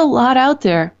 There's a lot out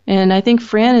there, and I think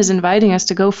Fran is inviting us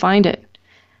to go find it,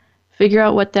 figure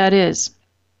out what that is.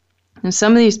 And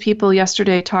some of these people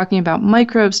yesterday talking about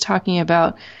microbes, talking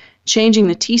about changing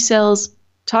the T cells,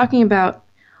 talking about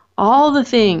all the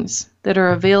things that are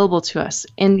available to us.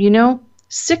 And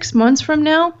 6 months from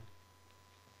now,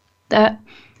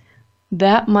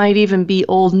 that might even be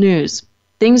old news.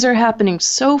 Things are happening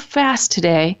so fast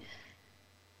today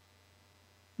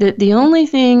that the only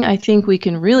thing I think we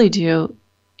can really do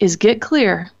is get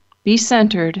clear, be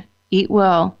centered, eat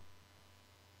well,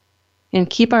 and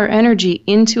keep our energy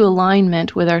into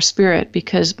alignment with our spirit,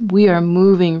 because we are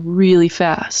moving really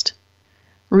fast.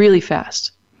 Really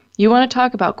fast. You want to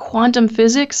talk about quantum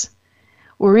physics?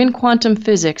 We're in quantum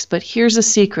physics, but here's a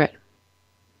secret.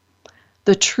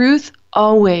 The truth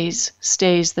always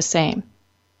stays the same.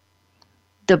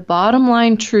 The bottom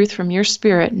line truth from your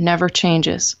spirit never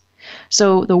changes.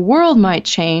 So the world might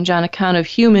change on account of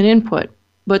human input,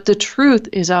 but the truth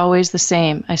is always the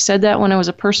same. I said that when I was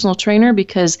a personal trainer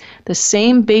because the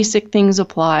same basic things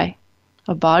apply.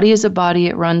 A body is a body,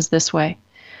 it runs this way.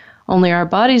 Only our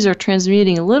bodies are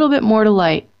transmuting a little bit more to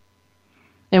light.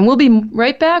 And we'll be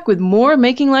right back with more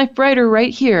Making Life Brighter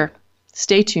right here.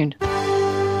 Stay tuned.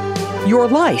 Your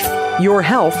life, your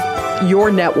health,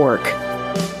 your network.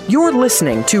 You're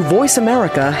listening to Voice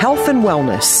America Health and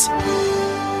Wellness.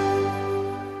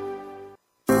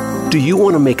 Do you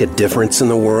want to make a difference in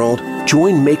the world?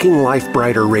 Join Making Life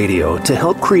Brighter Radio to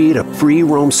help create a free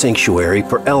roam sanctuary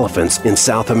for elephants in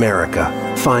South America.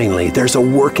 Finally, there's a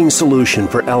working solution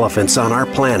for elephants on our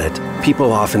planet.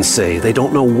 People often say they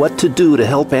don't know what to do to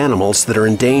help animals that are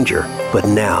in danger. But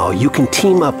now you can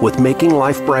team up with Making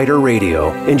Life Brighter Radio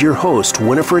and your host,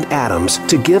 Winifred Adams,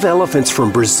 to give elephants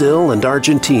from Brazil and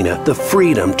Argentina the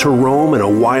freedom to roam in a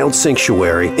wild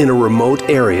sanctuary in a remote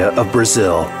area of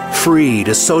Brazil. Free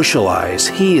to socialize,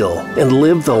 heal, and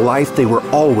live the life they were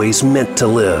always meant to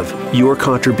live. Your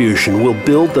contribution will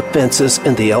build the fences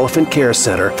and the Elephant Care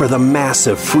Center for the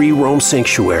massive free roam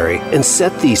sanctuary and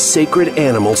set these sacred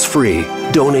animals free.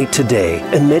 Donate today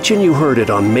and mention you heard it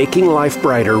on Making Life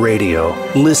Brighter Radio.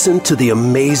 Listen to the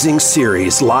amazing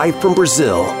series live from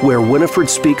Brazil, where Winifred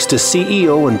speaks to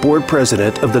CEO and board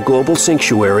president of the Global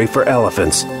Sanctuary for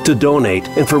Elephants. To donate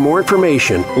and for more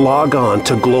information, log on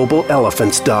to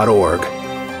globalelephants.org.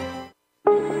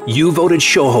 You voted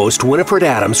show host Winifred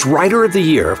Adams Writer of the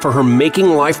Year for her Making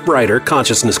Life Brighter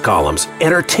consciousness columns,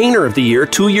 Entertainer of the Year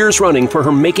 2 years running for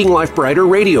her Making Life Brighter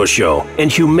radio show,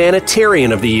 and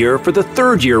Humanitarian of the Year for the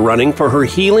 3rd year running for her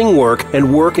healing work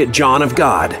and work at John of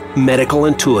God. Medical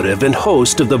intuitive and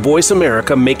host of the Voice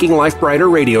America Making Life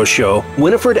Brighter radio show,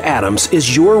 Winifred Adams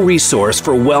is your resource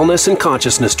for wellness and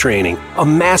consciousness training. A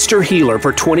master healer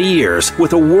for 20 years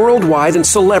with a worldwide and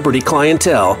celebrity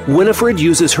clientele, Winifred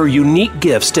uses her unique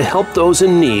gifts to help those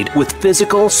in need with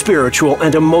physical, spiritual,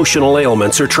 and emotional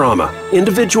ailments or trauma.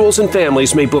 Individuals and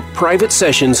families may book private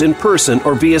sessions in person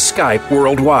or via Skype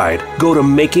worldwide. Go to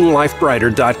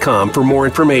makinglifebrighter.com for more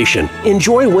information.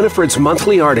 Enjoy Winifred's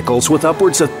monthly articles with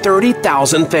upwards of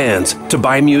 30,000 fans. To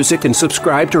buy music and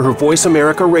subscribe to her Voice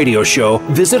America radio show,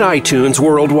 visit iTunes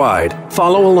worldwide.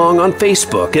 Follow along on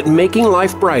Facebook at Making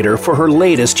Life Brighter for her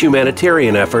latest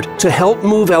humanitarian effort to help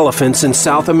move elephants in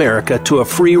South America to a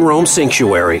free roam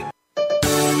sanctuary.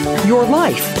 Your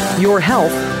life, your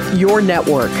health, your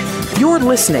network. You're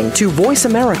listening to Voice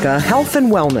America Health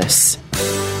and Wellness.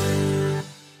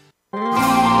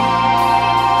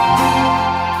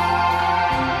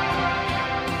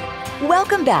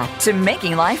 back to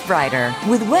Making Life Brighter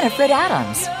with Winifred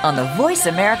Adams on the Voice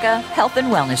America Health and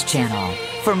Wellness Channel.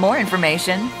 For more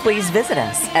information, please visit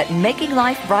us at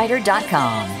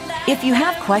makinglifebrighter.com. If you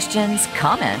have questions,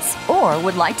 comments, or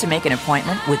would like to make an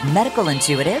appointment with medical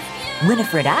intuitive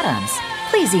Winifred Adams,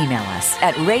 please email us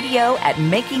at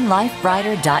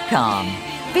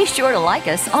radio@makinglifebrighter.com. Be sure to like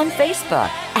us on Facebook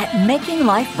at Making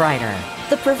Life Brighter,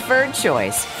 the preferred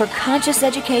choice for conscious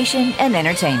education and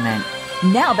entertainment.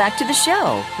 Now back to the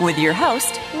show with your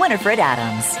host, Winifred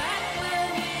Adams.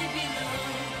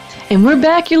 And we're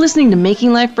back. You're listening to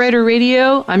Making Life Brighter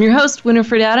Radio. I'm your host,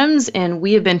 Winifred Adams, and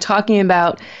we have been talking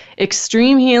about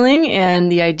extreme healing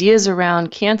and the ideas around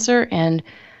cancer and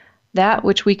that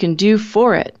which we can do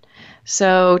for it.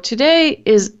 So today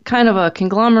is kind of a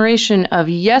conglomeration of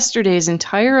yesterday's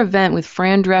entire event with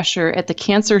Fran Drescher at the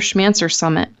Cancer Schmancer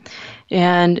Summit.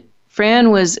 And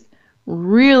Fran was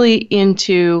really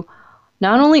into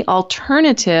not only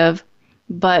alternative,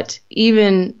 but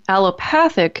even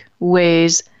allopathic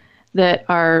ways that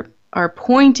are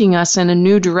pointing us in a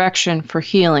new direction for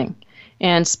healing.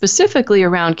 And specifically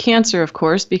around cancer, of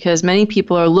course, because many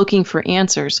people are looking for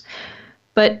answers.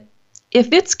 But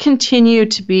if it's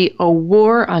continued to be a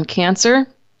war on cancer,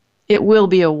 it will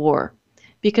be a war.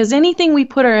 Because anything we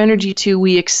put our energy to,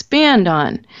 we expand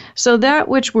on. So that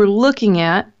which we're looking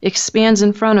at expands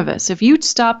in front of us. If you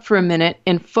stopped for a minute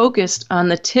and focused on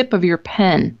the tip of your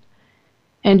pen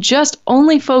and just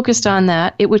only focused on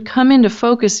that, it would come into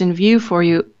focus in view for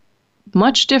you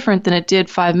much different than it did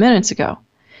 5 minutes ago.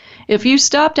 If you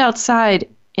stopped outside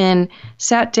and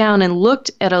sat down and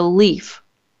looked at a leaf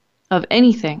of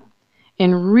anything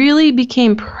and really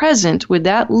became present with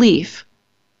that leaf,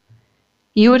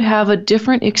 you would have a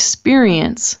different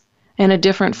experience and a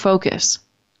different focus.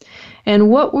 And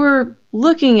what we're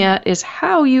looking at is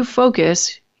how you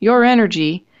focus your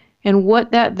energy and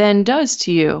what that then does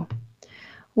to you.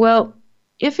 Well,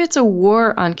 if it's a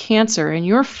war on cancer and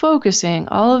you're focusing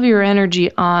all of your energy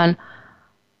on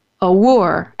a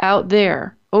war out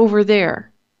there, over there,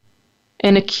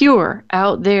 and a cure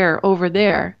out there, over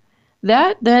there,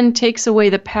 that then takes away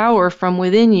the power from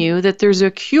within you that there's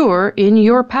a cure in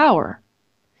your power.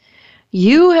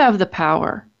 You have the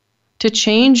power to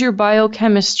change your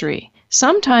biochemistry.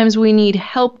 Sometimes we need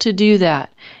help to do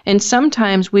that. And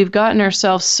sometimes we've gotten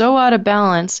ourselves so out of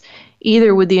balance,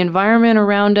 either with the environment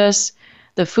around us,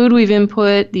 the food we've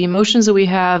input, the emotions that we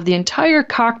have, the entire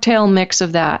cocktail mix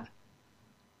of that,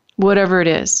 whatever it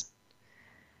is.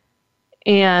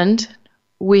 And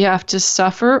we have to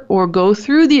suffer or go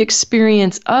through the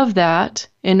experience of that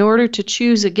in order to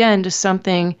choose again to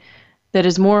something that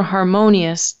is more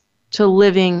harmonious to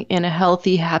living in a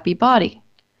healthy, happy body.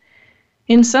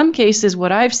 In some cases,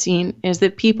 what I've seen is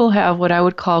that people have what I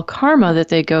would call karma that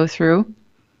they go through,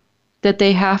 that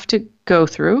they have to go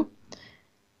through.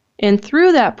 And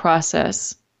through that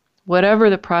process, whatever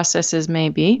the processes may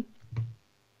be,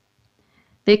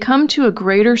 they come to a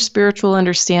greater spiritual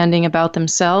understanding about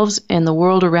themselves and the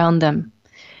world around them.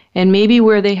 And maybe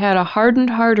where they had a hardened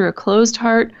heart or a closed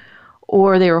heart,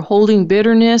 or they were holding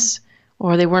bitterness,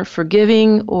 or they weren't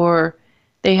forgiving, or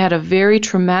they had a very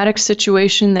traumatic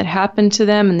situation that happened to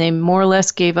them and they more or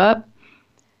less gave up.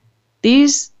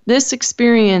 This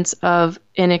experience of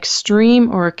an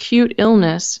extreme or acute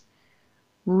illness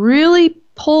really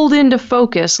pulled into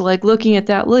focus, like looking at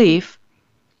that leaf,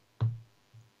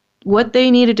 what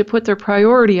they needed to put their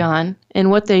priority on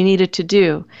and what they needed to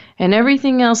do. And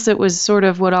everything else that was sort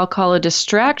of what I'll call a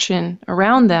distraction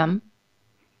around them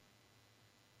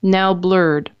now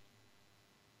blurred.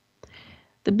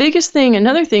 The biggest thing,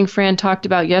 another thing Fran talked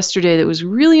about yesterday that was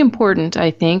really important,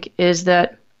 I think, is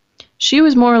that she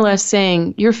was more or less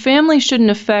saying your family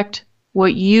shouldn't affect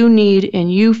what you need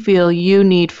and you feel you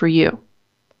need for you.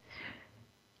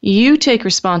 You take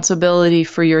responsibility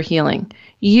for your healing.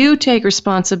 You take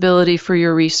responsibility for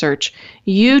your research.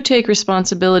 You take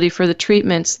responsibility for the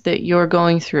treatments that you're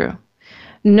going through.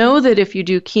 Know that if you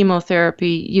do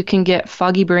chemotherapy, you can get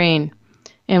foggy brain.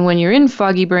 And when you're in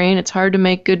foggy brain, it's hard to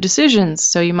make good decisions.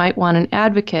 So you might want an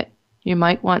advocate. You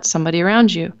might want somebody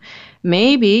around you.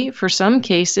 Maybe, for some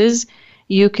cases,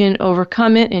 you can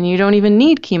overcome it and you don't even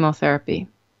need chemotherapy.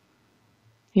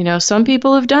 You know, some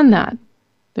people have done that.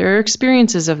 There are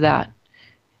experiences of that.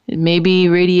 Maybe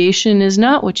radiation is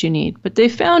not what you need. But they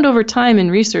found over time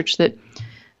in research that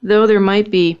though there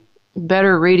might be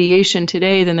better radiation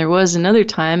today than there was another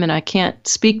time, and I can't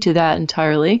speak to that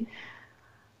entirely,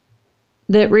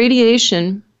 that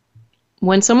radiation,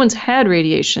 when someone's had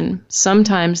radiation,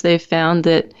 sometimes they've found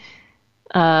that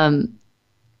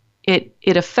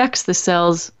it affects the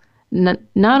cells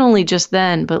not only just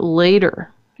then, but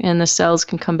later. and the cells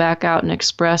can come back out and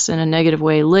express in a negative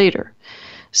way later.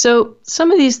 So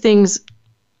some of these things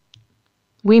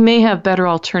we may have better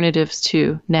alternatives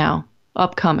to now,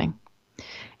 upcoming.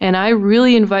 And I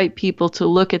really invite people to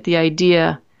look at the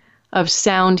idea of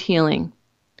sound healing,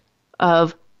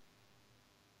 of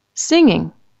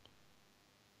singing.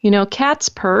 Cats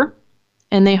purr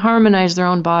and they harmonize their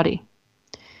own body.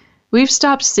 We've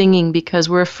stopped singing because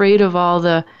we're afraid of all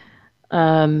the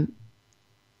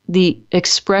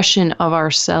expression of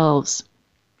ourselves.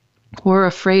 We're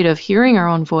afraid of hearing our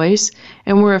own voice,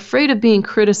 and we're afraid of being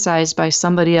criticized by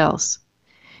somebody else.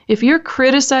 If you're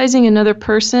criticizing another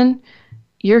person,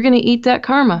 you're going to eat that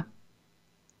karma.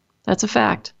 That's a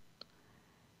fact.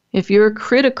 If you're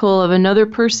critical of another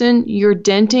person, you're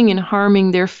denting and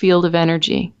harming their field of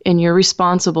energy, and you're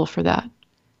responsible for that.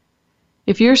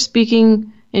 If you're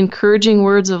speaking encouraging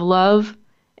words of love,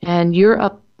 and you're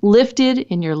uplifted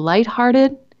and you're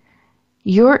lighthearted,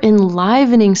 you're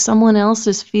enlivening someone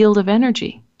else's field of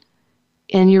energy.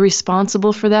 And you're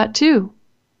responsible for that too.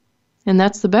 And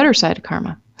that's the better side of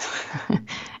karma.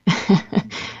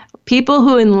 People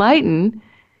who enlighten,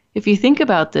 if you think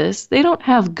about this, they don't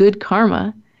have good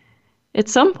karma. At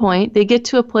some point, they get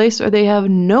to a place where they have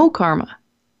no karma.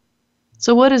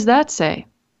 So what does that say?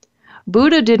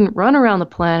 Buddha didn't run around the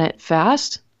planet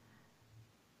fast.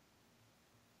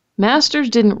 Masters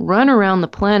didn't run around the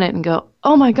planet and go,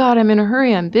 "Oh my God, I'm in a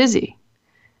hurry, I'm busy."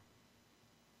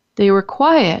 They were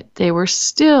quiet, they were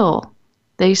still,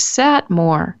 they sat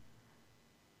more,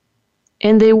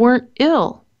 and they weren't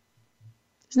ill.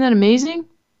 Isn't that amazing?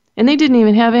 And they didn't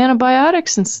even have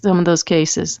antibiotics in some of those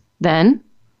cases then.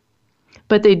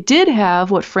 But they did have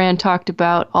what Fran talked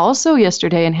about also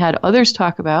yesterday and had others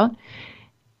talk about,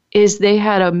 is they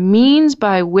had a means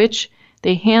by which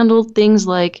they handled things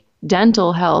like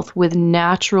dental health with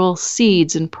natural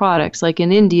seeds and products. Like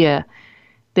in India,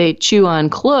 they chew on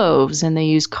cloves and they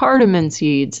use cardamom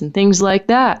seeds and things like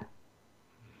that.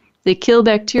 They kill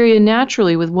bacteria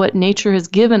naturally with what nature has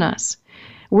given us.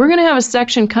 We're going to have a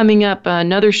section coming up,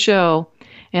 another show,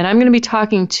 and I'm going to be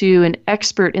talking to an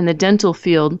expert in the dental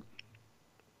field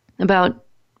about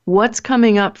what's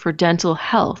coming up for dental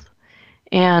health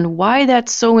and why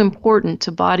that's so important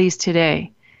to bodies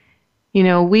today.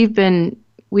 We've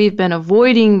been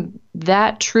avoiding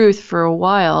that truth for a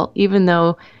while, even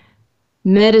though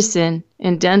medicine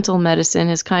and dental medicine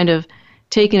has kind of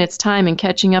taken its time in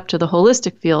catching up to the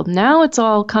holistic field. Now it's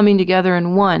all coming together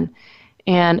in one.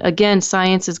 And again,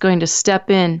 science is going to step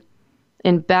in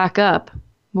and back up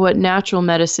what natural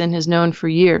medicine has known for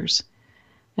years.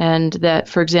 And that,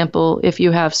 for example, if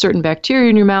you have certain bacteria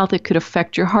in your mouth, it could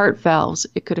affect your heart valves.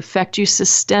 It could affect you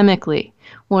systemically.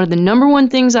 One of the number one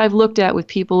things I've looked at with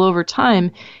people over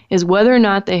time is whether or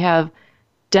not they have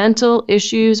dental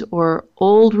issues or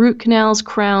old root canals,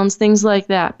 crowns, things like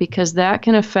that, because that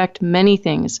can affect many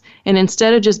things. And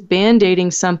instead of just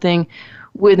band-aiding something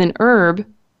with an herb,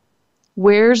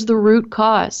 where's the root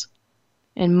cause?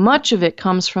 And much of it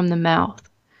comes from the mouth.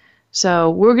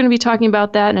 So we're going to be talking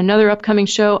about that in another upcoming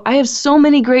show. I have so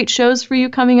many great shows for you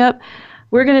coming up.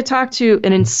 We're going to talk to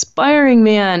an inspiring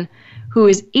man who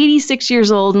is 86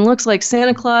 years old and looks like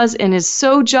Santa Claus and is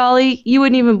so jolly, you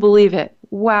wouldn't even believe it.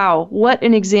 Wow, what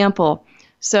an example.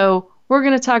 So we're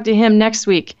going to talk to him next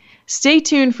week. Stay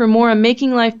tuned for more on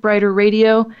Making Life Brighter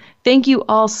Radio. Thank you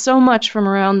all so much from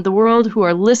around the world who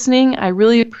are listening. I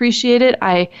really appreciate it.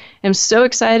 I am so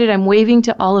excited. I'm waving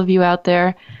to all of you out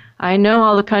there. I know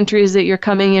all the countries that you're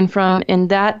coming in from, and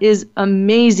that is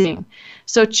amazing.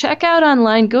 So check out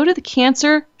online. Go to the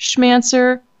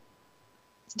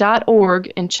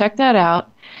cancerschmancer.org and check that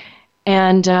out.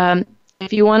 And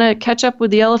if you want to catch up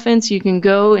with the elephants, you can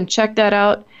go and check that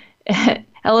out at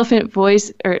Elephant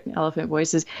Voices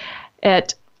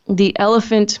at the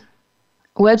Elephant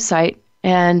website,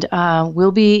 and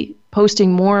we'll be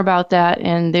posting more about that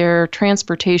and their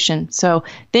transportation. So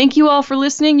thank you all for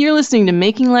listening. You're listening to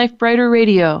Making Life Brighter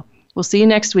Radio. We'll see you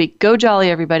next week. Go jolly,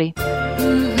 everybody.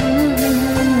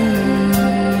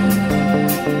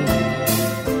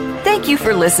 Thank you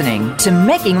for listening to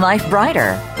Making Life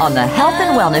Brighter on the Health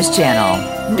and Wellness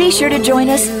Channel. Be sure to join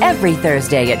us every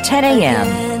Thursday at 10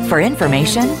 a.m. for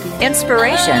information,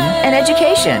 inspiration, and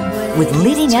education with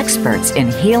leading experts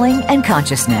in healing and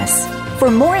consciousness. For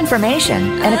more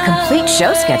information and a complete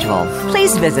show schedule,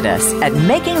 please visit us at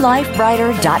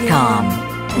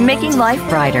makinglifebrighter.com. Making Life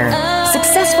Brighter,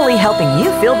 successfully helping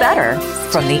you feel better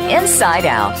from the inside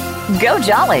out. Go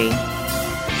jolly!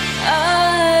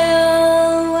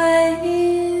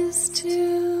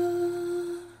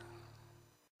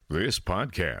 This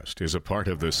podcast is a part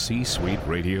of the C-Suite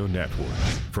Radio Network.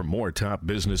 For more top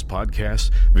business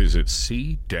podcasts, visit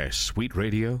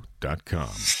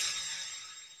c-suiteradio.com.